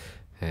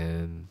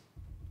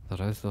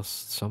 There's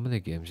some of the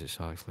games it's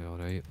actually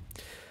alright.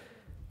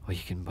 Oh,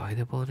 you can buy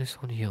the bonus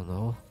on here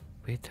now.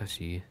 Wait to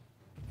see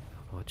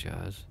how much it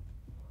is.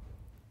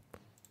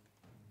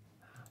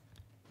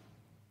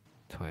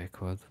 20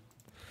 quid.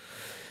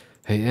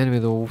 Right, anyway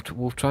though,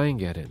 we'll try and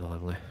get it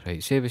normally.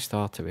 Right, say we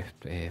start it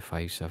with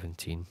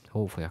 517.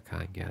 Hopefully I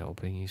can get it. I'll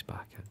bring these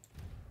back in.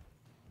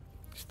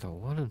 Still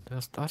winning.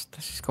 This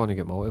is going to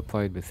get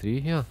multiplied by 3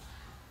 here.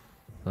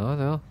 Ah,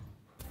 there.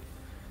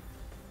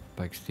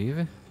 Big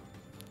Stevie.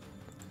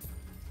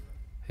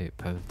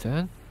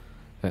 £8.10.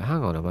 Right,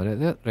 hang on a minute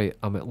there. Right,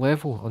 I'm at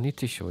level. I need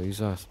to show you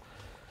this.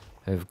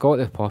 I've got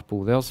the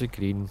purple, there's the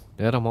green.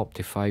 There I'm up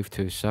to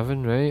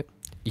 527, right?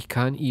 You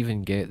can't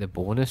even get the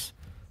bonus.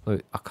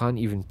 Look, I can't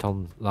even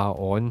turn that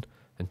on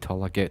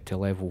until I get to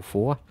level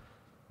 4.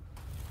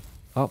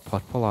 That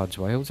purple adds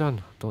wilds in.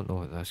 I don't know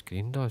what this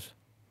green does.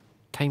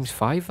 Times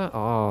 5 it?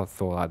 Oh, I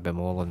thought that'd be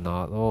more than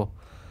that though.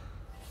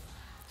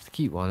 Let's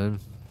keep running.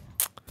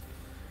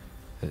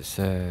 It's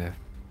how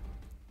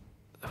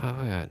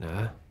are we at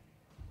now?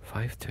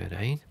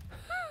 529.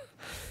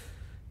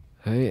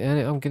 Right, and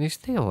I'm gonna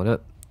stay on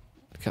it.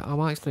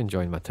 I'm actually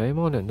enjoying my time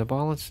on it, and the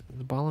balance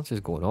is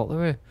going up the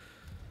way.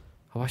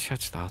 I wish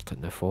I'd started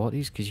in the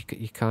 40s, because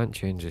you can't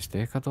change the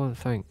stake, I don't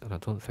think, and I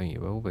don't think you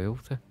will be able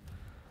to.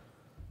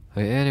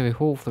 Right, anyway,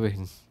 hopefully we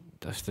can,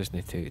 this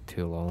doesn't take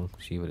too long,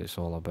 see what it's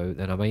all about,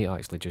 then I might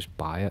actually just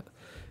buy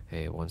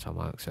it once I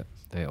max it.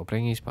 Right, I'll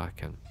bring these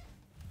back in.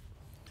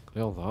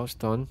 Well, that's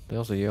done.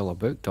 There's the yellow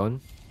book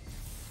done.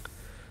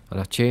 And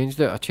I changed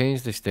it. I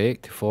changed the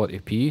stake to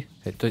 40p.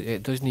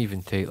 It doesn't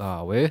even take that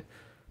away.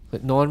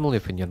 Like normally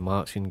when you're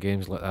maxing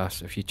games like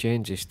this, if you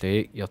change the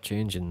stake, you're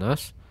changing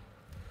this.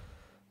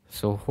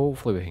 So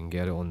hopefully we can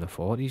get it on the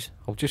 40s.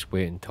 I'll just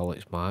wait until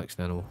it's maxed,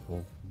 then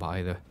we'll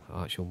buy the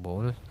actual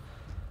bonus.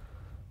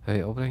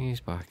 Right, I'll bring these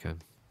back in.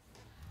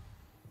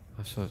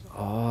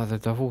 Oh, the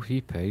devil,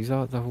 he pays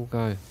that devil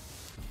guy.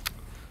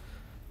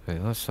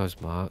 Right, that's us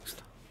maxed.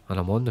 And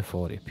I'm on the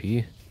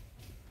 40p.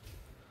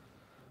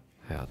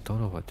 Right, I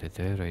don't know what to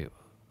do, right.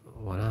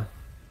 Wanna?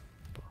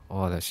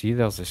 Oh, see,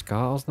 there's the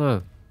scatters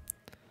now.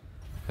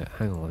 Right,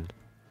 hang on.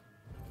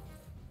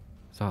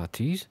 Is that a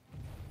tease?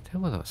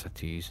 Tell me that's a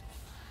tease.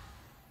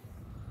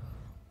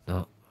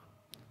 No.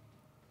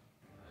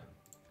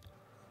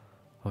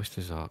 How much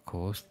does that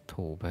cost?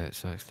 Total bet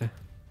 60.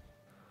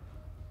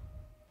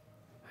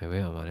 Hey, wait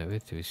a minute,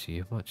 wait till we see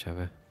how much have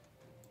we?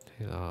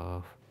 Take that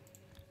off.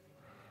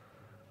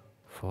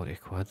 40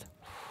 quid.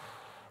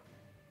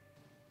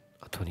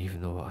 I don't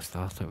even know what I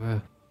started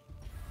with.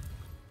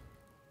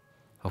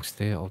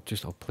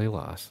 I'll play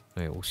last.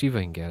 Right, we'll see if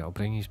I can get it. I'll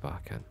bring these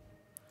back in.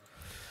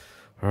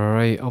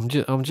 Alright,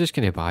 I'm just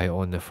gonna buy it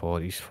on the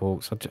 40s,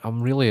 folks.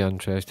 I'm really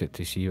interested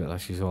to see what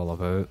this is all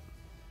about.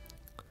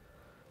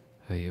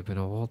 Right, you've been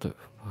awarded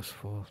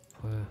 +4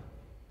 player.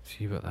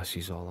 See what this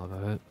is all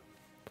about.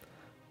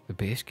 The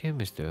base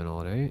game is doing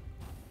alright.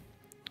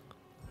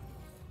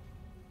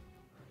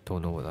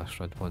 Don't know what this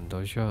red one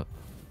does yet.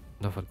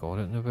 Never got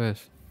it in the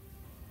base.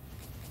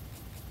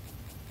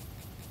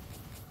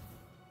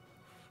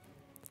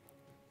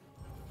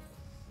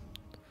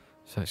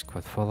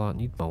 £6 for that.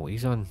 Need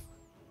multis in.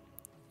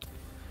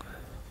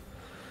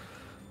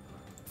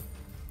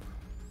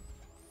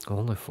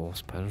 Only 4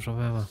 spins,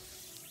 remember.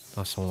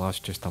 That's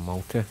just a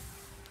multi.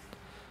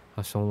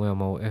 That's only a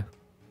multi.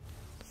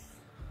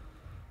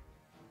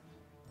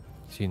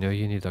 See, now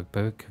you need a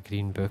book, a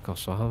green book or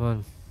something,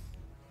 man.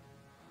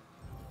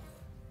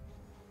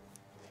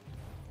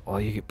 Oh,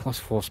 you get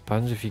 +4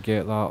 spins if you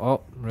get that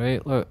up.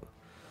 Right, look.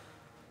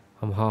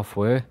 I'm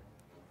halfway.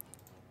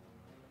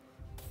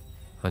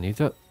 I need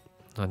it.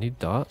 I need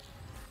that.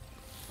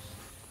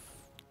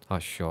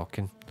 That's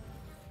shocking.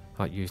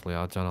 That usually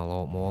adds in a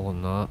lot more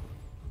than that.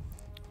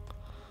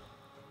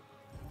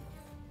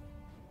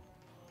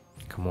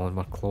 Come on,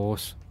 we're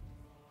close.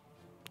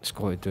 It's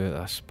got to do it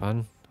this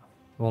spin.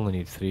 We only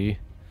need 3.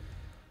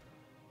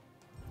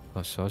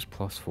 That's us,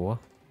 +4.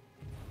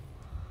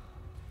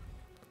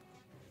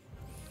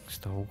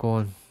 Still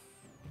going.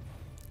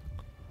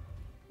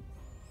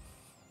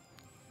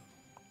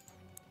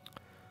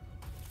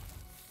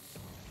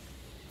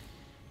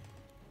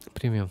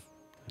 Premium?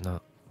 No.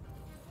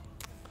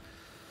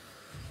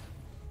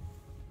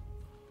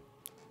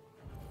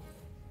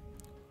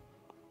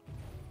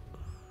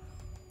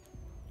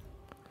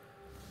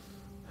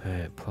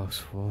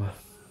 +4.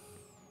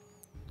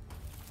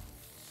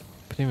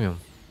 Premium.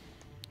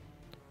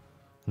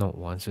 Not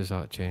once has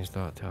that changed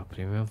that to a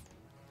premium.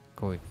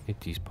 Go need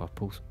these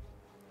purples.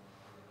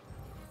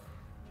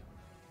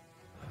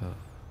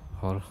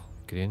 Her,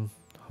 green,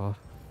 her.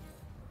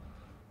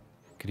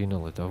 Green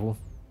or the devil.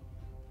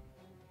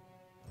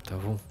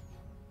 Devil.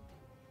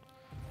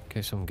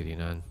 Get some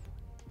green in.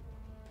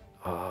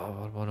 Ah,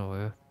 we're one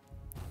away.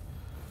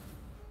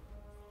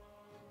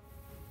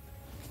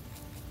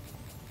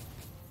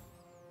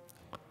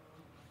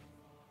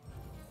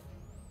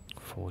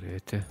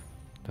 $480.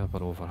 Now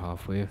we're over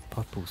halfway.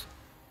 Purples.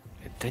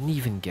 It didn't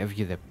even give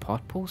you the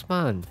purples,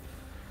 man.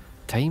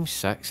 Times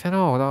 6 and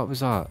all, that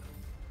was that.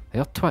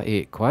 They're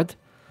 28 quid.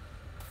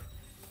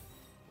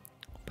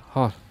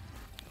 Huh.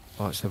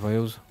 That's the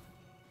vials.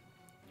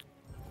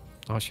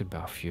 That should be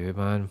a few,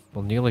 man.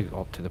 We're nearly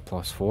up to the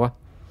 +4.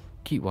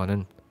 Keep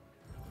winning.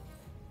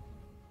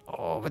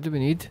 Oh, what do we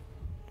need?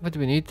 What do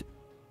we need?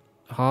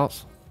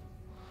 Hearts.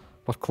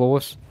 We're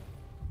close.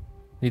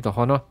 Need a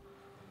hunter.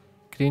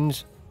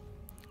 Greens.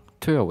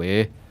 2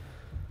 away.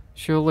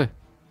 Surely.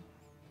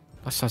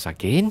 This is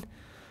again.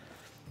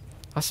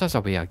 This is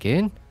away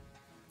again.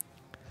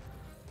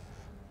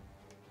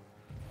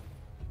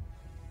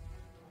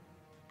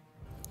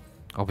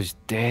 I was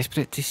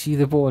desperate to see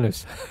the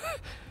bonus.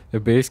 The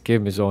base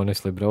game is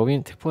honestly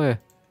brilliant to play.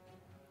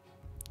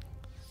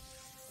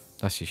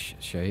 This is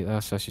shite,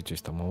 this is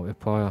just a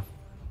multiplier.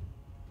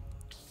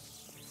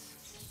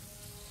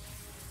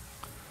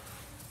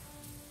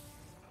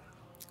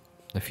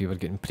 If you were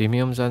getting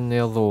premiums in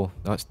there though,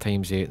 that's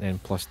 ×8 then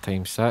plus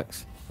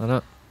 ×6, isn't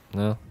it?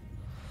 No.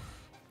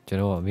 Do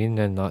you know what I mean?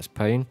 Then that's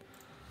pine.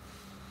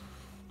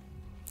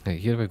 Right,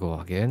 here we go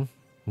again.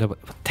 No, but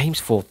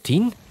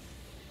 ×14?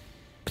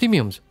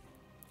 Premiums?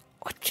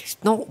 Oh,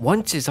 just not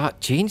once has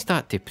that changed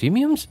that to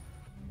premiums?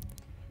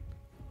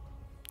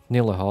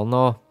 Nearly all,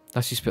 no.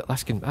 This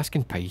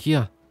can pie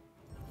here.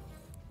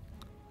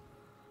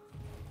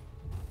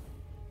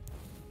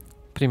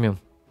 Premium.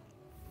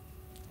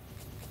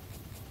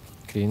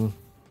 Green.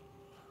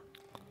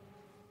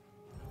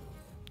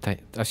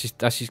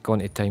 This is gone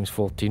to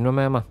 ×14,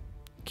 remember?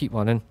 Keep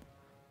running.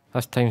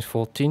 That's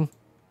 ×14.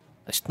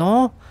 It's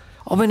not.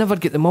 Oh, we never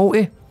get the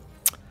multi.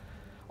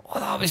 Oh,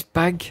 that was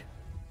big.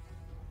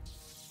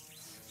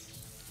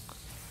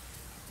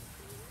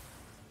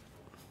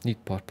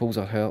 Need purples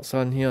or hearts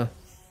on here.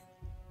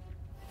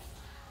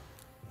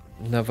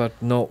 Never,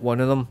 not one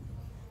of them.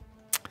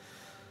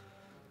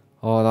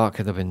 Oh, that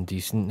could have been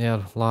decent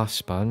there. Last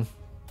spin.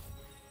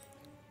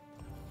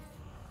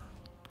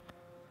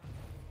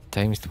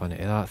 ×20,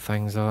 that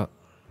thing's that.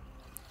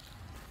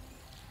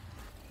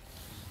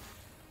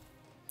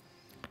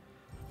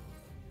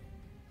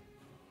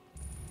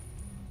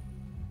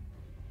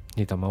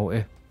 Need a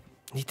multi.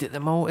 Need it the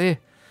multi.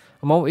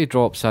 A multi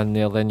drops in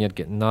there, then you're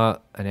getting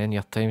that, and then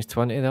your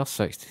 ×20 there,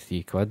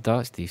 63 quid.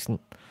 That's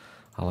decent.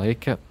 I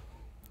like it.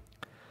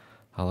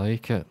 I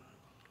like it.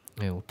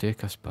 Yeah, we'll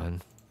take a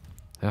spin.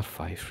 They're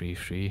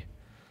 533.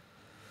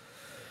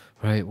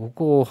 Right, we'll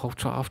go.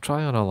 I'll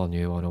try another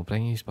new one. I'll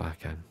bring these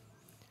back in.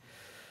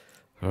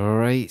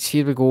 Right, so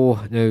here we go.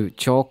 Now,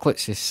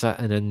 chocolates is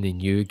sitting in the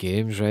new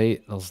games,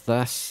 right? There's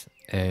this,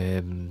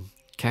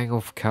 King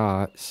of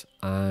Cats,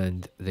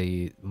 and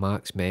the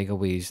Max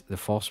Megaways, the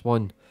first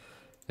one.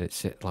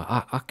 It's like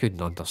I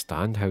couldn't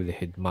understand how they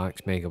had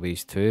Max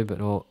Megaways 2, but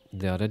not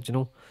the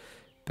original.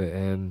 But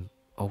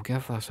I'll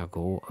give this a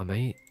go. I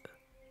might.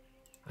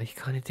 Are you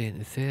kind of doing it in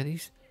the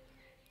 30s?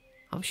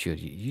 I'm sure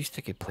you used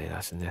to could play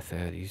this in the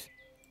 30s.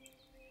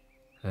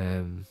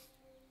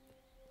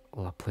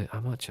 Well, I play. How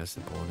much is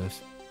the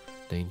bonus?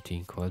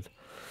 19 quid.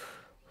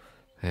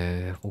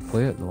 We'll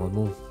play it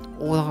normal.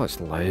 Oh, that's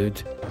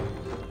loud.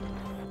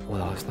 Oh,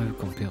 that's loud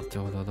compared to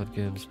all the other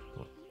games.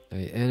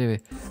 Right, anyway,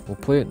 we'll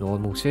play it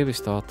normal. Say we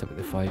start it with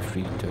the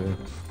 532.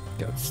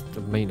 I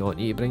might not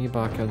need to bring you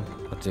back in.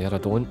 I dare I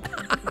don't.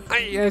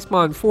 Yes,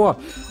 man, 4.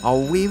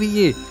 Away with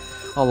you.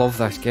 I love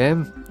this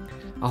game.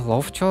 I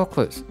love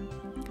chocolates.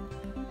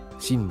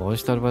 Seen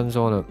monster wins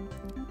on it.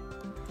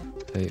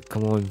 Right,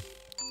 come on.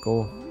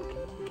 Go.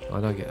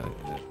 And I get it.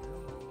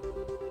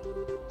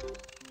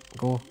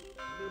 Go.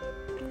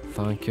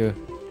 Thank you.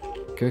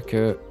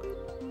 Cuckoo.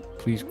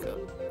 Please,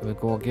 can we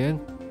go again?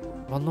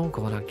 We're not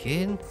going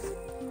again.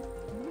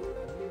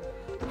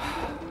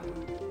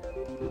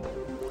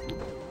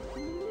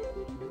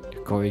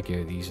 You've got to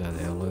get these in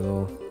early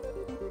though.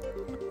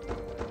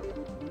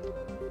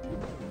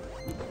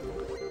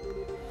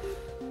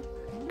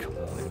 Come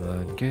on,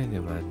 man. Get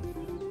them in.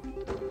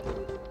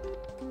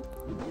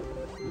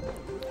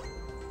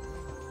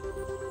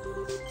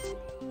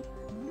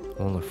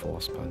 Only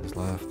 4 spins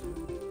left.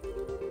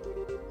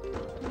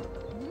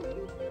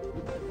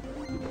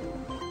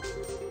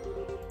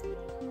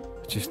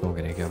 It's just not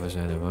going to give us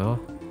any more.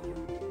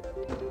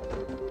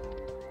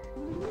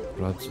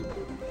 Reds.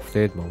 If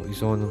they had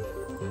multis on them,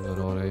 then they're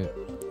alright.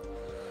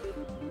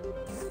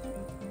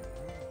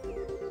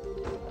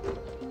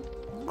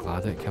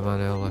 Glad it came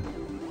in early.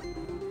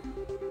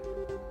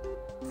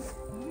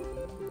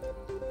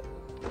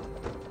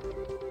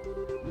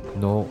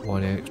 Not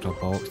one extra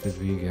box did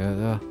we get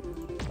there.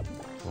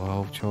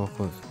 Wow,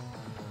 chocolate.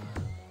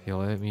 You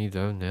let me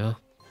down there.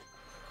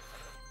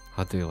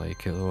 I do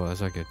like it though, it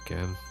is a good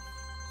game.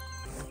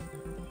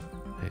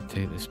 Right,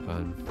 take the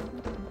spin.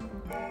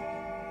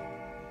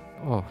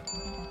 Oh.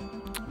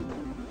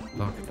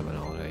 That could have been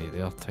alright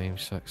there,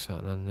 times 6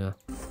 sitting in there.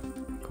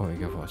 Gotta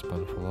give it a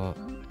spin for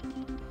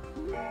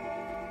that.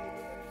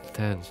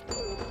 Tens.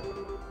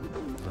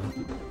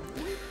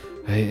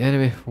 Right,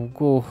 anyway, we'll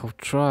go, I'll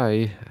try,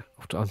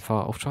 in fact,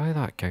 I'll try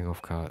that King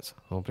of Cats.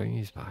 I'll bring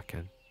these back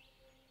in.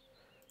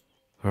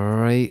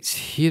 Right,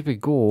 here we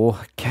go.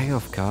 King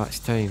of Cats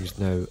times.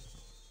 Now,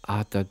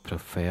 I did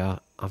prefer,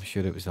 I'm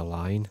sure it was a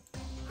line,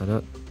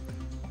 innit?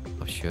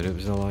 I'm sure it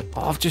was a line.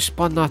 Oh, I've just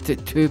spun that at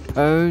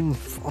 £2.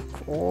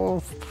 Fuck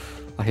off.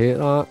 I hate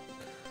that.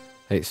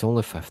 Right, it's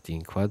only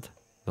 15 quid,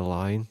 the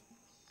line.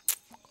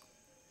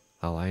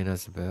 The line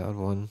is the better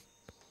one.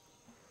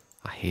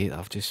 I hate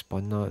I've just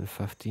spun that in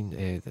 15,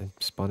 and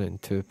spun it in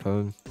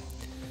 £2.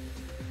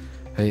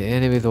 Right,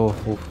 anyway though,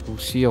 we'll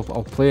see, I'll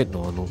play it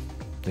normal.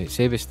 Right,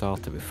 say we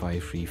start it with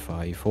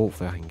 535,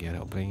 hopefully I can get it,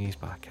 I'll bring these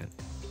back in.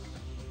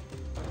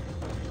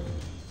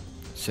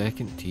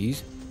 Second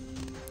tease.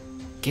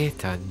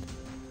 Get in.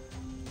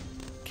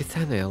 Get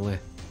in early.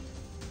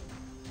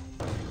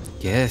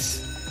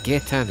 Yes,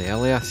 get in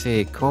early I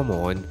say, come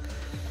on.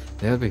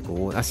 There we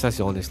go, this is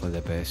honestly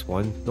the best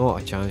one.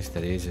 Not a chance to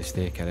raise the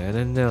stake or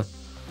in there.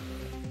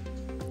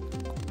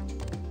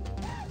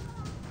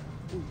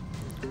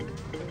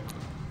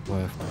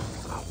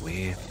 Left,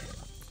 away.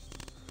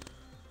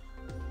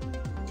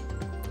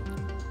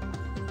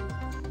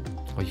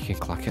 Oh, you can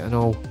click it and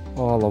all.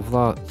 Oh, I love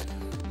that.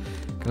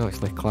 You can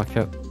actually click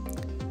it.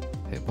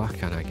 Hit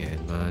back in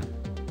again, man.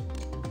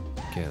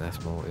 Get this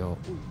multi up.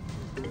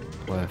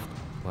 Left,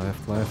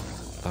 left, left.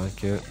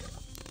 Thank you.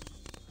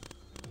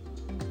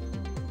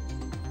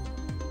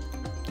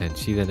 Then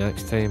see the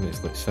next time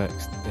it's like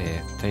 6,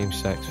 times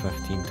 6,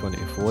 15,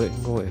 24 it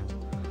can go to.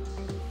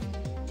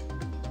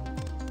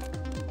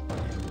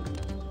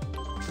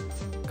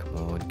 Come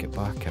on, get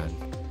back in.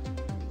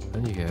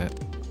 And you get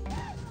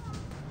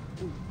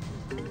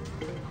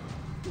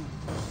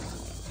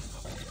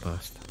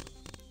past.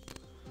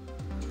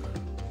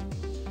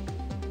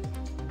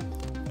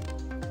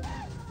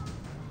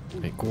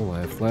 Right, go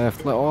left,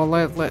 left, oh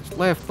left, left,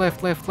 left,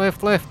 left, left,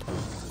 left, left.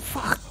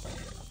 Fuck.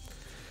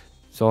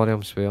 Sorry,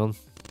 I'm swearing.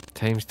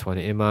 Times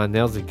 20, man.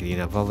 There's the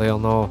green over there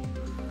now.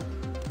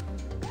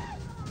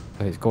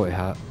 Right, it's got to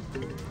hit.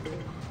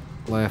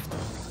 Left.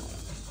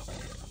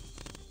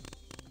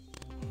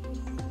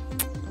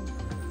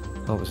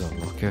 That was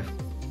unlucky.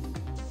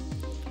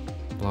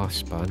 Last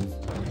spin.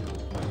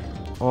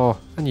 Oh,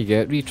 and you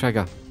get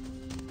re-trigger.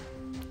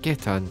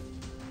 Get in.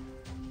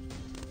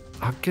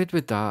 How good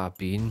would that have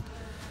been?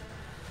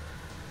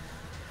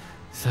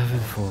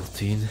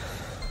 714.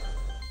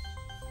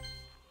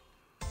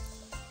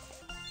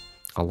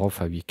 I love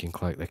how you can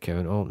click the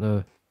count up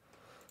now.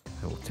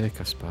 It will take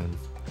a spin.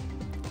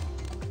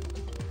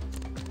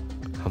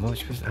 How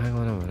much was, hang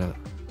on a minute,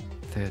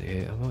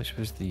 38, how much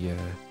was the,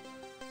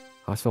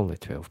 that's only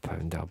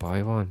 £12, did I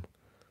buy one?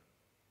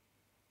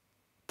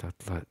 Did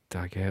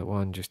I get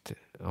one just,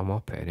 I'm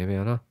up anyway,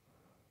 innit?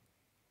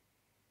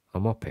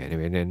 I'm up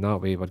anyway, and then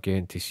that way we're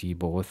getting to see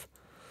both,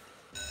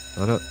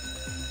 innit?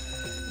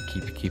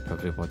 Keep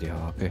everybody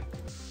happy.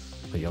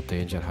 Like your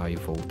danger high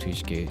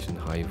voltage gates and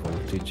high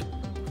voltage.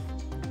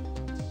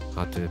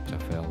 I do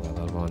prefer the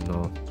other one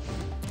though.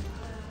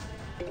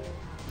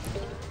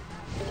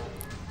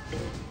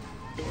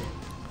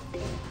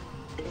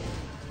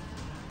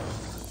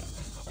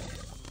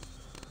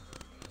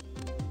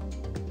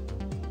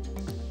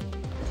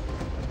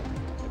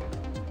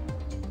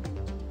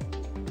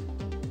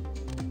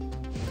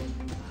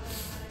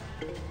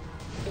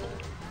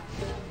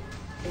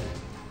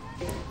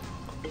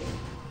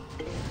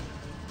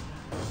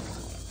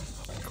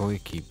 Gotta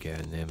keep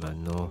getting them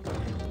in though.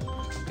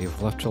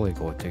 You've literally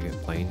got to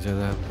get lines of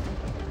them.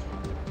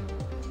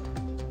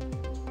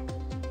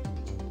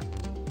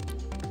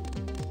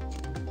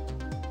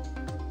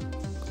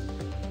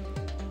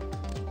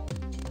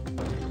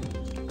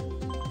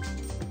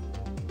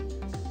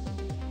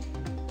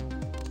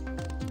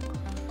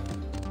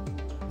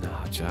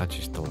 Nah, I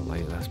just don't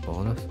like this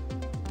bonus.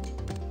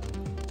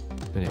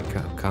 I mean,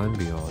 it can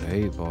be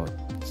alright, but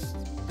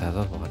the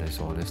other one is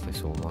honestly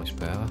so much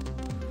better.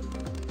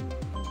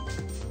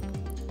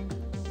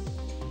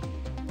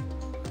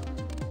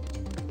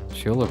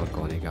 Surely we're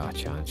going to get a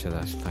chance of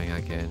this thing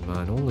again,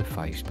 man. Only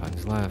 5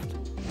 spins left.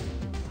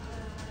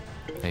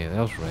 Hey,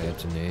 there's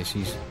reds and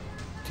aces.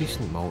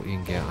 Decent multi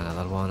and get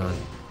another one on.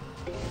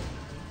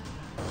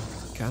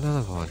 Get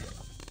another one.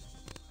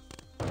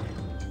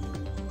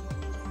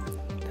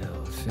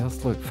 No,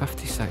 there's, look,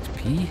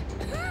 56p.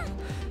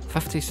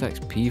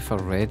 56p for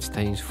reds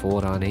times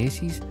 4 and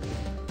aces.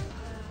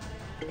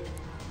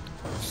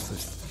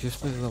 It's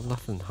just there's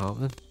nothing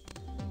happening.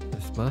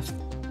 It's missed.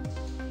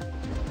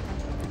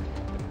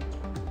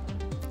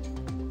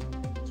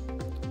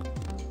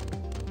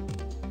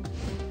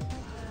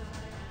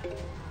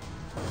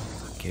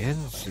 again.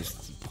 It's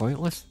just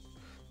pointless.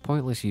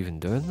 Pointless even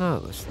doing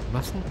that. It's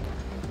missing.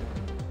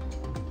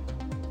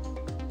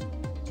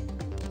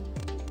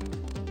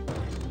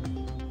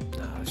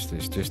 Nah,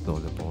 it's just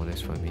not the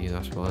bonus for me,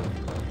 this one.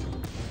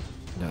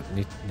 That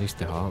needs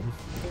to happen.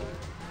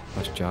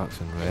 That's jacks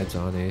and reds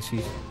and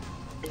aces.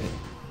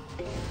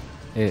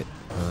 Right,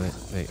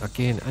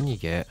 again, and you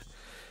get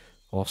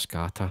or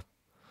scatter.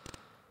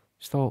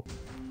 Stop.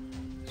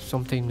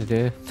 Sometime to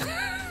do.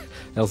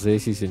 There's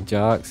aces and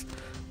jacks.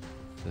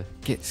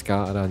 Get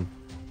scatter in.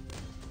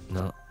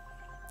 Nah.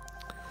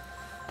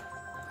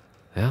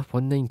 Yeah,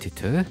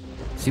 192.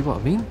 See what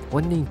I mean?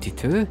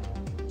 192.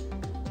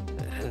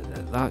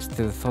 That's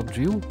to the third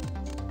reel.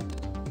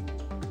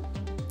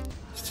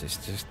 It's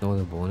just not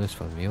a bonus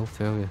for me, I'll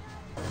tell you.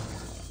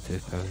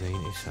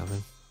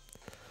 £2.97.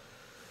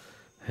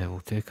 Yeah,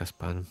 we'll take a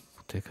spin.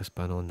 We'll take a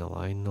spin on the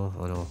line though,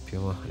 on our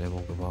pure, and then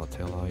we'll go back to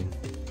the line.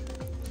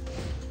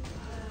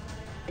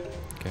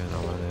 Get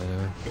another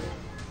anyway.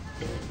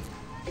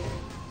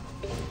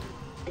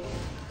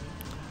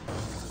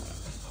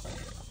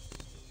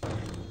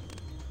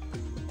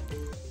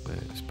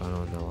 Right, spin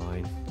on the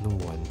line. No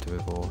one to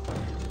go.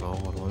 Oh,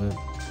 we're on it.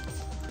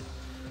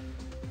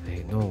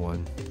 Right, no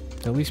one.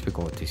 At least we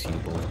got to see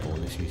both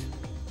bonuses.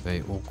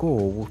 Right,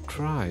 we'll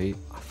try.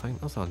 I think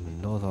there's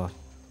another.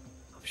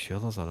 I'm sure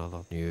there's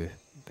another new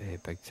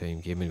big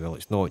time gaming. Well,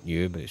 it's not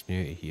new, but it's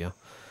new to here.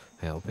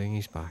 I'll bring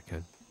these back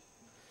in.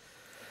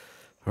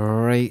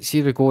 Right,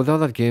 see, we go. The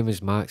other game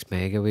is Max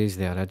Megaways,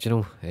 the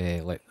original.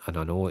 And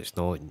I know it's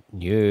not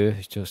new,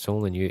 it's just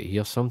only new to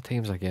here.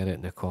 Sometimes I get it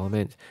in the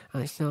comments.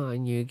 It's not a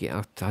new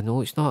game. I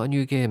know it's not a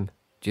new game.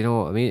 Do you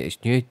know what I mean? It's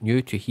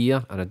new to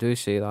here, and I do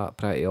say that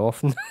pretty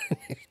often.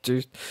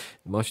 It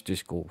must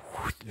just go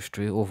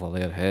straight over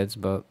their heads,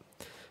 but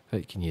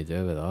what can you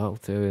do with that? I'll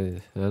tell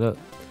you, innit?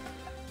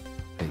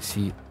 Right,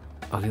 see,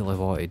 I really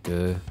want to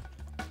do,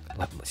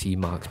 see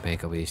Max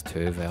Megaways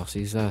 2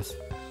 versus this.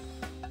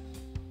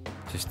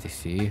 Just to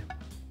see.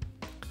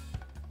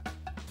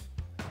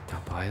 To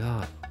buy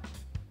that.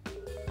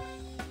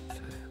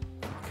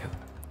 Fuck it.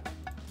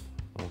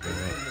 I'll do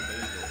that.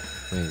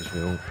 Might as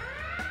well.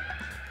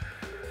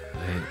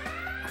 Right,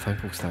 I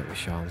think we'll start with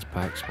Sharon's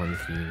packs 1,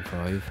 3 and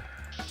 5.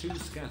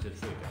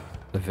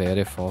 The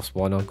very first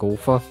one I go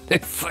for. The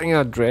thing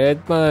I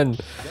dread, man.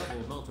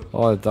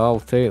 Oh, I'll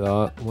take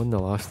that. Won the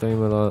last time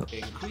with that.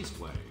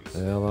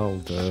 Yeah, that'll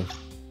do.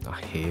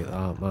 I hate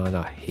that, man.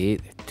 I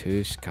hate the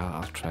 2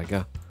 scatter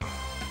trigger.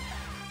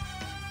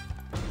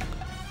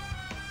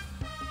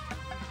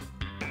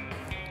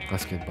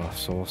 This could be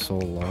so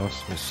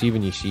lost. But see,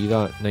 when you see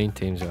that, 9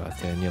 times out of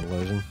 10 you're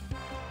losing.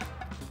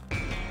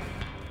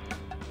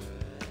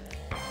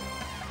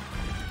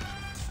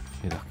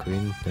 Need a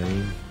queen,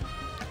 9.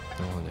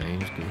 Oh,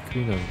 9's got a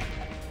queen in.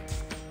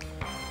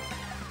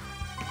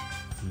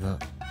 Nah.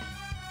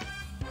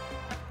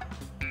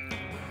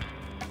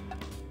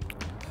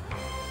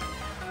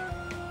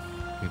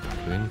 Need a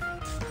queen,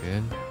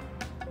 again.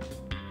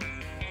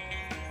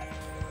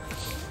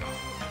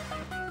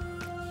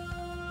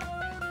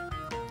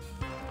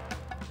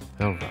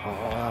 Oh,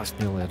 that's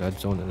nearly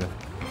reds onto the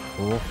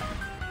floor.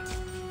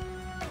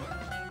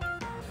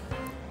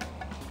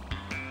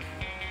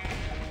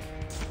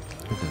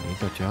 We don't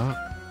need a jack.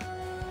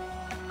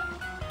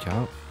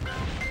 Jack.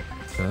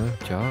 No,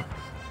 jack.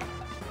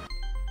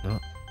 No.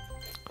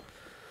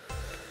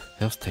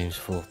 There's times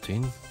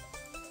 14.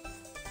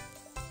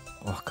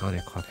 Oh, can't I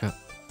click it?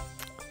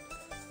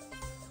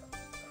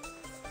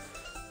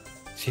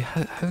 See,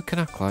 how can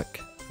I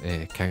click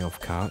King of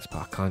Cards,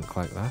 but I can't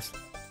click this?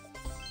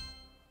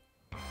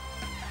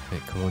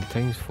 Right, come on,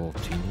 times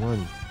 14,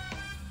 1.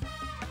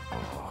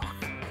 Oh.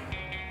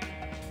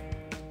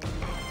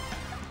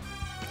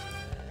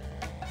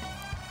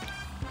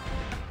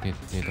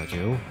 Need a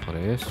gel for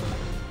ace.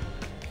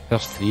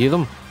 There's 3 of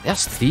them.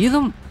 There's 3 of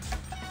them!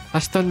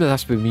 That's done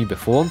this with me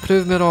before and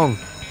proved me wrong.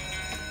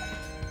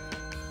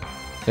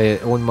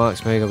 On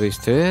Max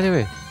Megaways 2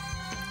 anyway.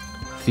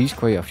 3's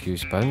quite a few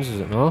spins,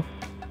 is it not?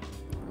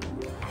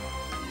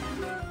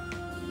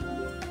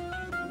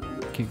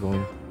 Keep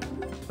going.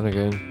 And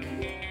again.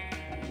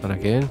 And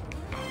again.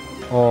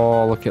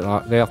 Oh, look at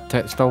that. There,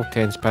 still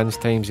 10 spins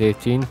times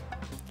 18.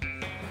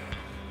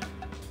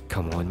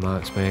 Come on,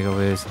 Max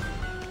Megaways.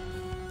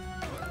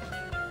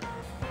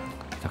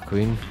 The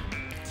queen.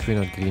 Queen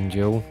of green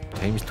jewel.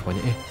 Times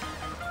 20.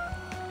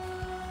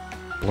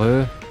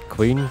 Blue.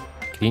 Queen.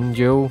 Green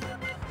jewel.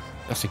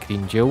 That's a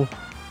green jewel.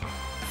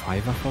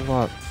 5 for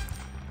that.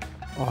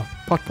 Oh,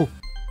 purple.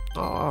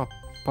 Oh,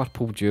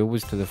 purple jewel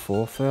was to the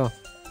 4th there.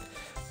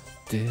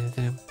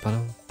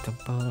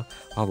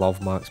 I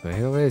love Max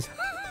Megaways.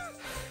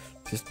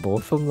 Just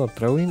both of them are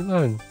brilliant,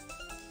 man.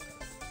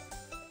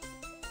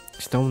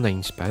 Still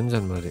 9 spins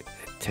and we're at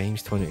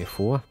times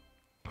 24.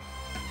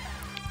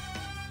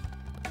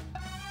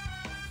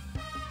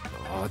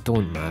 Oh,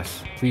 don't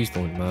miss. Please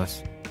don't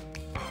miss.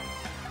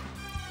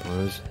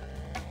 Blues.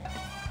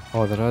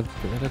 Oh, they had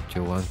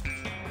Joe on.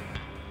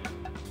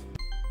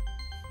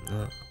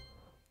 No.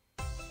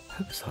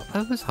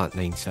 How was that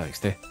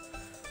 960?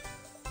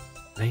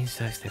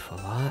 960 for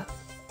that.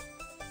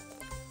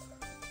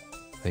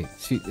 Right,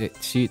 see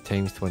it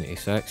times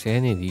 26.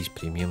 Any of these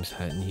premiums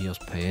hitting here's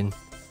paying.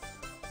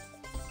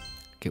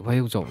 Get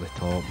wilds up the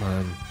top,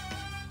 man.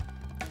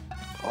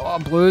 Oh,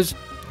 blues.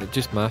 It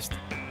just missed.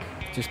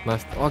 Just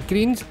missed. Oh,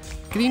 greens.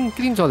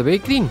 Green's all the way.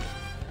 Green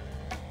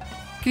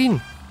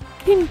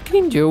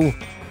jewel.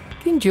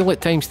 Green jewel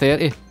at times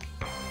 30.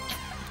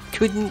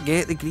 Couldn't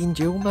get the green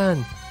jewel,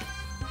 man.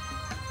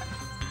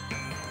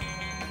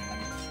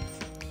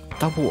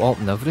 Double up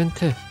and everything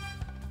too.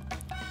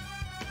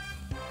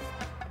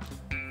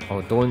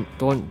 Oh,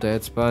 don't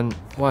dead spin.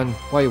 One,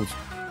 wilds.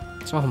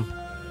 Some.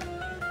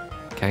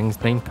 Kings,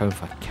 £9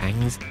 for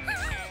kings.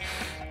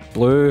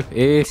 Blue,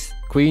 ace,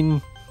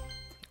 queen.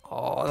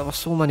 Oh, there were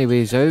so many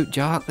ways out.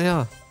 Jack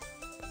there.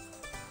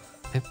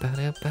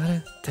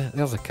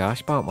 There's a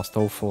cash back, we're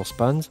still 4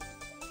 spins.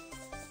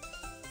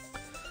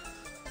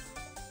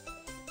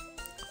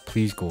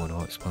 Please go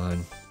nuts,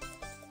 man.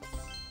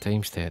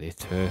 Times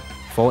 32.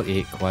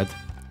 48 quid.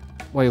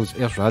 Wilds,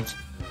 here's reds.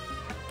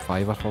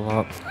 £5 for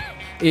that.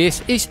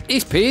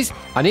 Ace pays.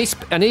 An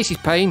ace is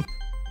paying.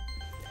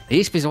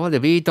 Ace pays all the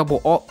way,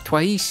 double up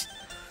twice.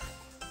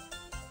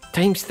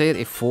 Times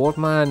 34,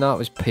 man, that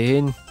was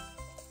paying.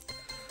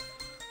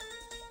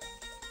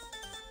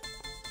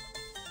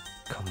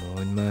 Come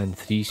on, man,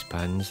 3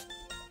 spins.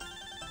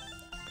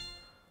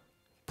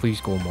 Please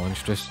go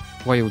monstrous.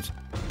 Wilds.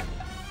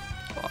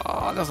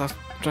 Oh, there's a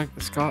drink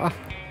the scatter.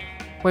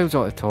 Wilds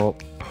at the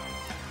top.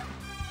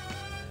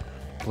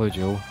 Blue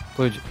jewel.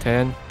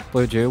 10.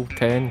 Blue jewel.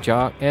 10.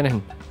 Jack.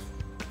 Anything.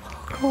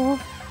 Oh.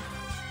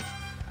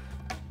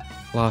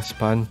 Last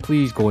spin.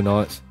 Please go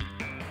nuts.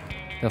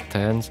 They're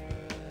 10s.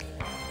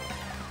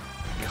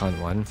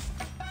 Can't win.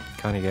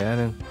 Can't get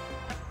anything.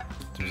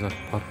 There was a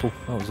purple.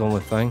 That was the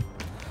only thing.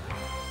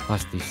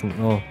 That's decent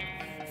though.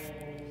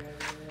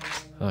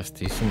 That's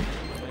decent.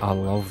 I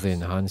love the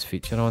enhanced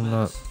feature on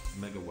that.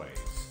 Megaways.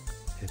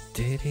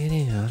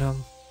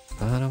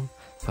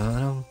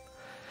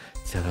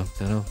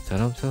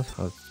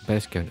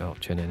 Best count up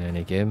tune in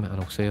any game, and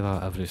I'll say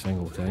that every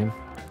single time.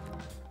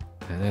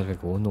 And there we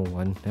go, no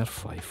one. They're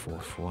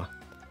 5-4-4.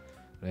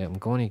 Right, I'm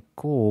gonna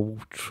go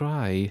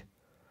try.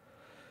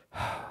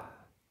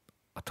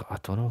 I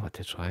don't know what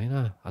to try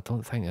now. I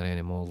don't think there are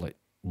any more like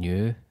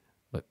new,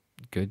 like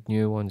good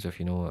new ones, if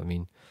you know what I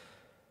mean.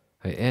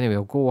 Right, anyway,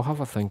 I'll have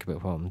a think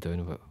about what I'm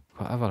doing, but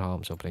whatever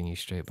happens, I'll bring you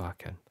straight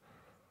back in.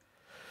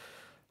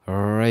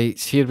 Alright,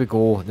 so here we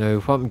go. Now,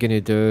 what I'm going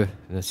to do,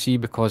 and see,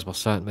 because we're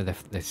sitting with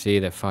the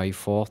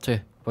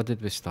 540, what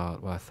did we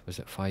start with? Was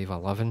it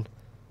 511?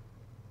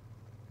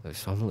 It's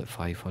something like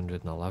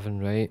 511,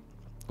 right?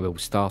 We'll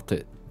start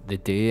it the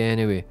day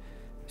anyway.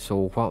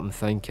 So what I'm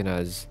thinking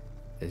is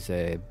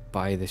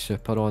buy the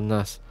super on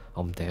this.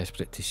 I'm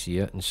desperate to see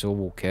it, and so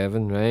will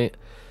Kevin, right?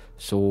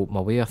 So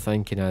my way of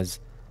thinking is,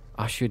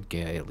 I should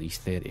get at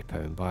least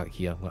 £30 back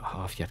here, like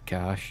half your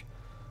cash.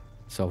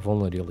 So I've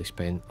only really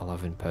spent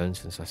 £11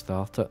 since I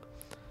started.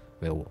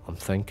 Well, I'm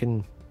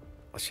thinking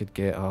I should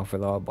get half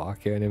of that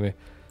back anyway.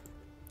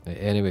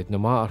 Anyway, no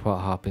matter what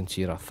happens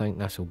here, I think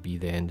this will be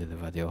the end of the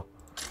video.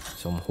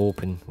 So I'm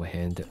hoping we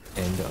end it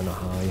on a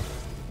high.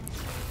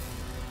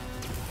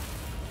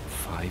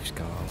 5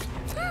 scars.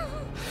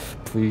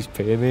 Please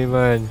pay me,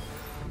 man.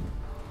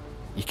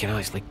 You can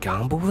actually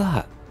gamble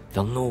that?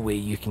 There's no way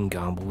you can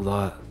gamble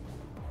that.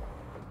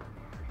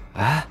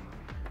 Huh?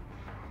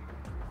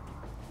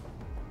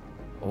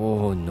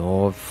 Oh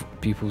no,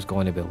 people's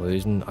going to be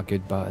losing a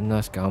good bit in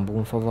this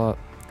gambling for that.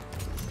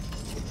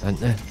 Isn't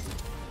they?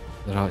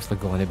 They're actually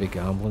going to be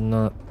gambling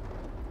that.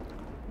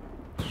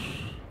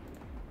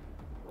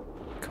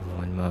 Come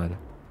on, man.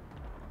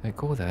 Right,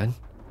 go then.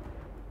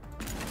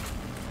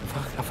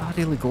 Have I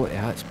really got to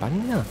that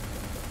spin there?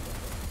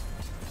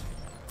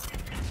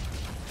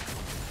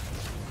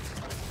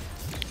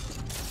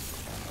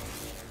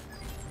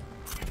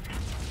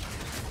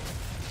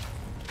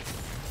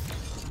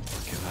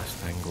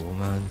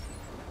 Man,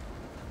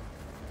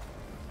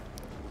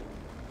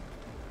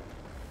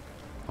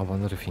 I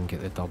wonder if you can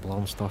get the double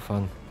arm stuff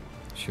in.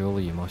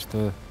 Surely you must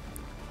do.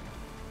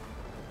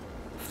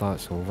 If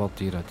that's over,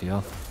 dear oh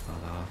dear.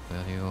 Ah,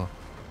 there you go.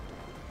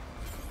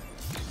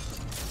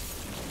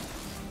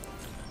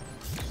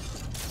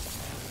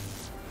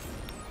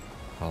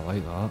 I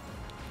like that.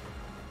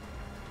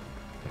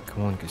 Right,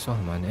 come on, get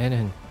something, man.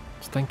 Anything.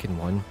 Stinking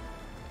one.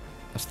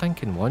 A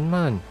stinking one,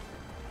 man.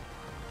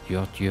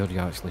 You're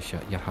actually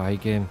shit. You're high,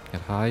 game.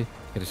 You're high.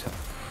 You're just...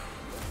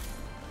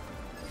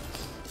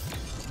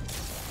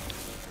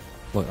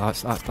 Look,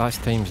 that's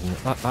times.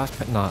 That's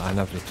putting that in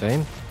every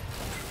time.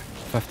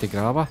 50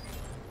 grabber.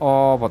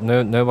 Oh, but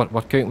now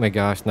we're counting my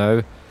gas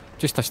now.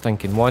 Just a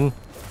stinking one.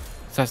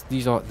 Does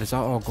that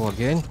all go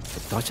again?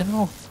 It doesn't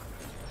all.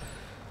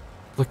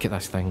 Look at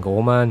this thing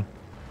go, man.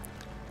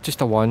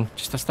 Just a one.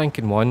 Just a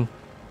stinking one.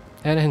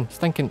 Anything.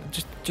 Stinking.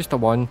 Just a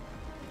one.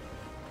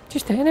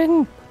 Just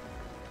anything.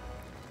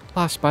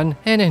 Last spin,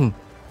 anything.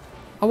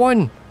 A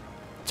one.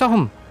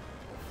 Something.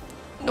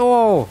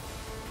 No.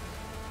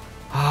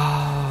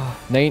 Ah,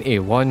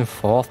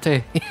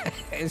 91.40.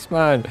 Yes,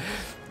 man.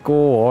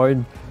 Go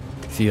on.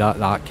 See,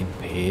 that can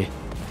pay.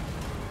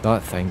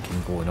 That thing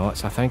can go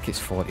nuts. I think it's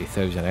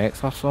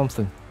 40,000x or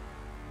something.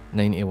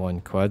 91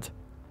 quid.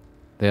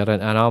 There,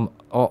 and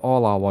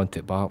all I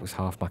wanted back was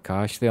half my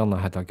cash there, and I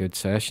had a good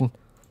session.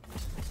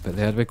 But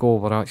there we go,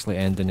 we're actually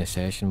ending the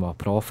session with a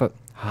profit.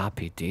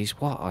 Happy days,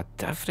 what a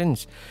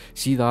difference.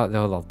 See that the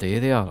other day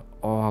there?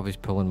 Oh, I was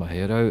pulling my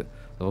hair out.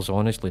 There was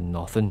honestly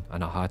nothing,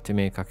 and I had to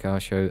make a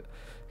cash out.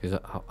 Because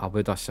I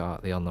would have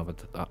sat there and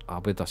I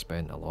would have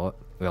spent a lot.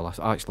 Well,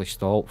 I actually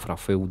stalled for a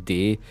full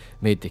day,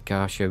 made the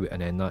cash out,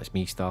 and then that's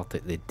me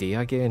started the day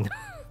again.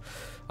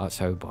 That's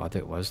how bad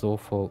it was though,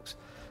 folks.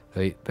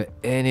 Right, but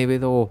anyway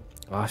though,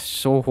 I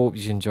so hope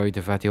you enjoyed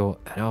the video,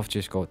 and I've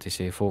just got to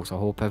say, folks, I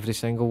hope every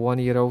single one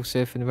of you are all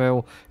safe and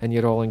well, and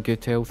you're all in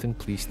good health, and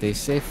please stay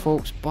safe,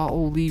 folks. But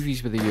I'll leave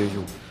you with the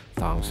usual.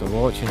 Thanks for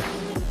watching.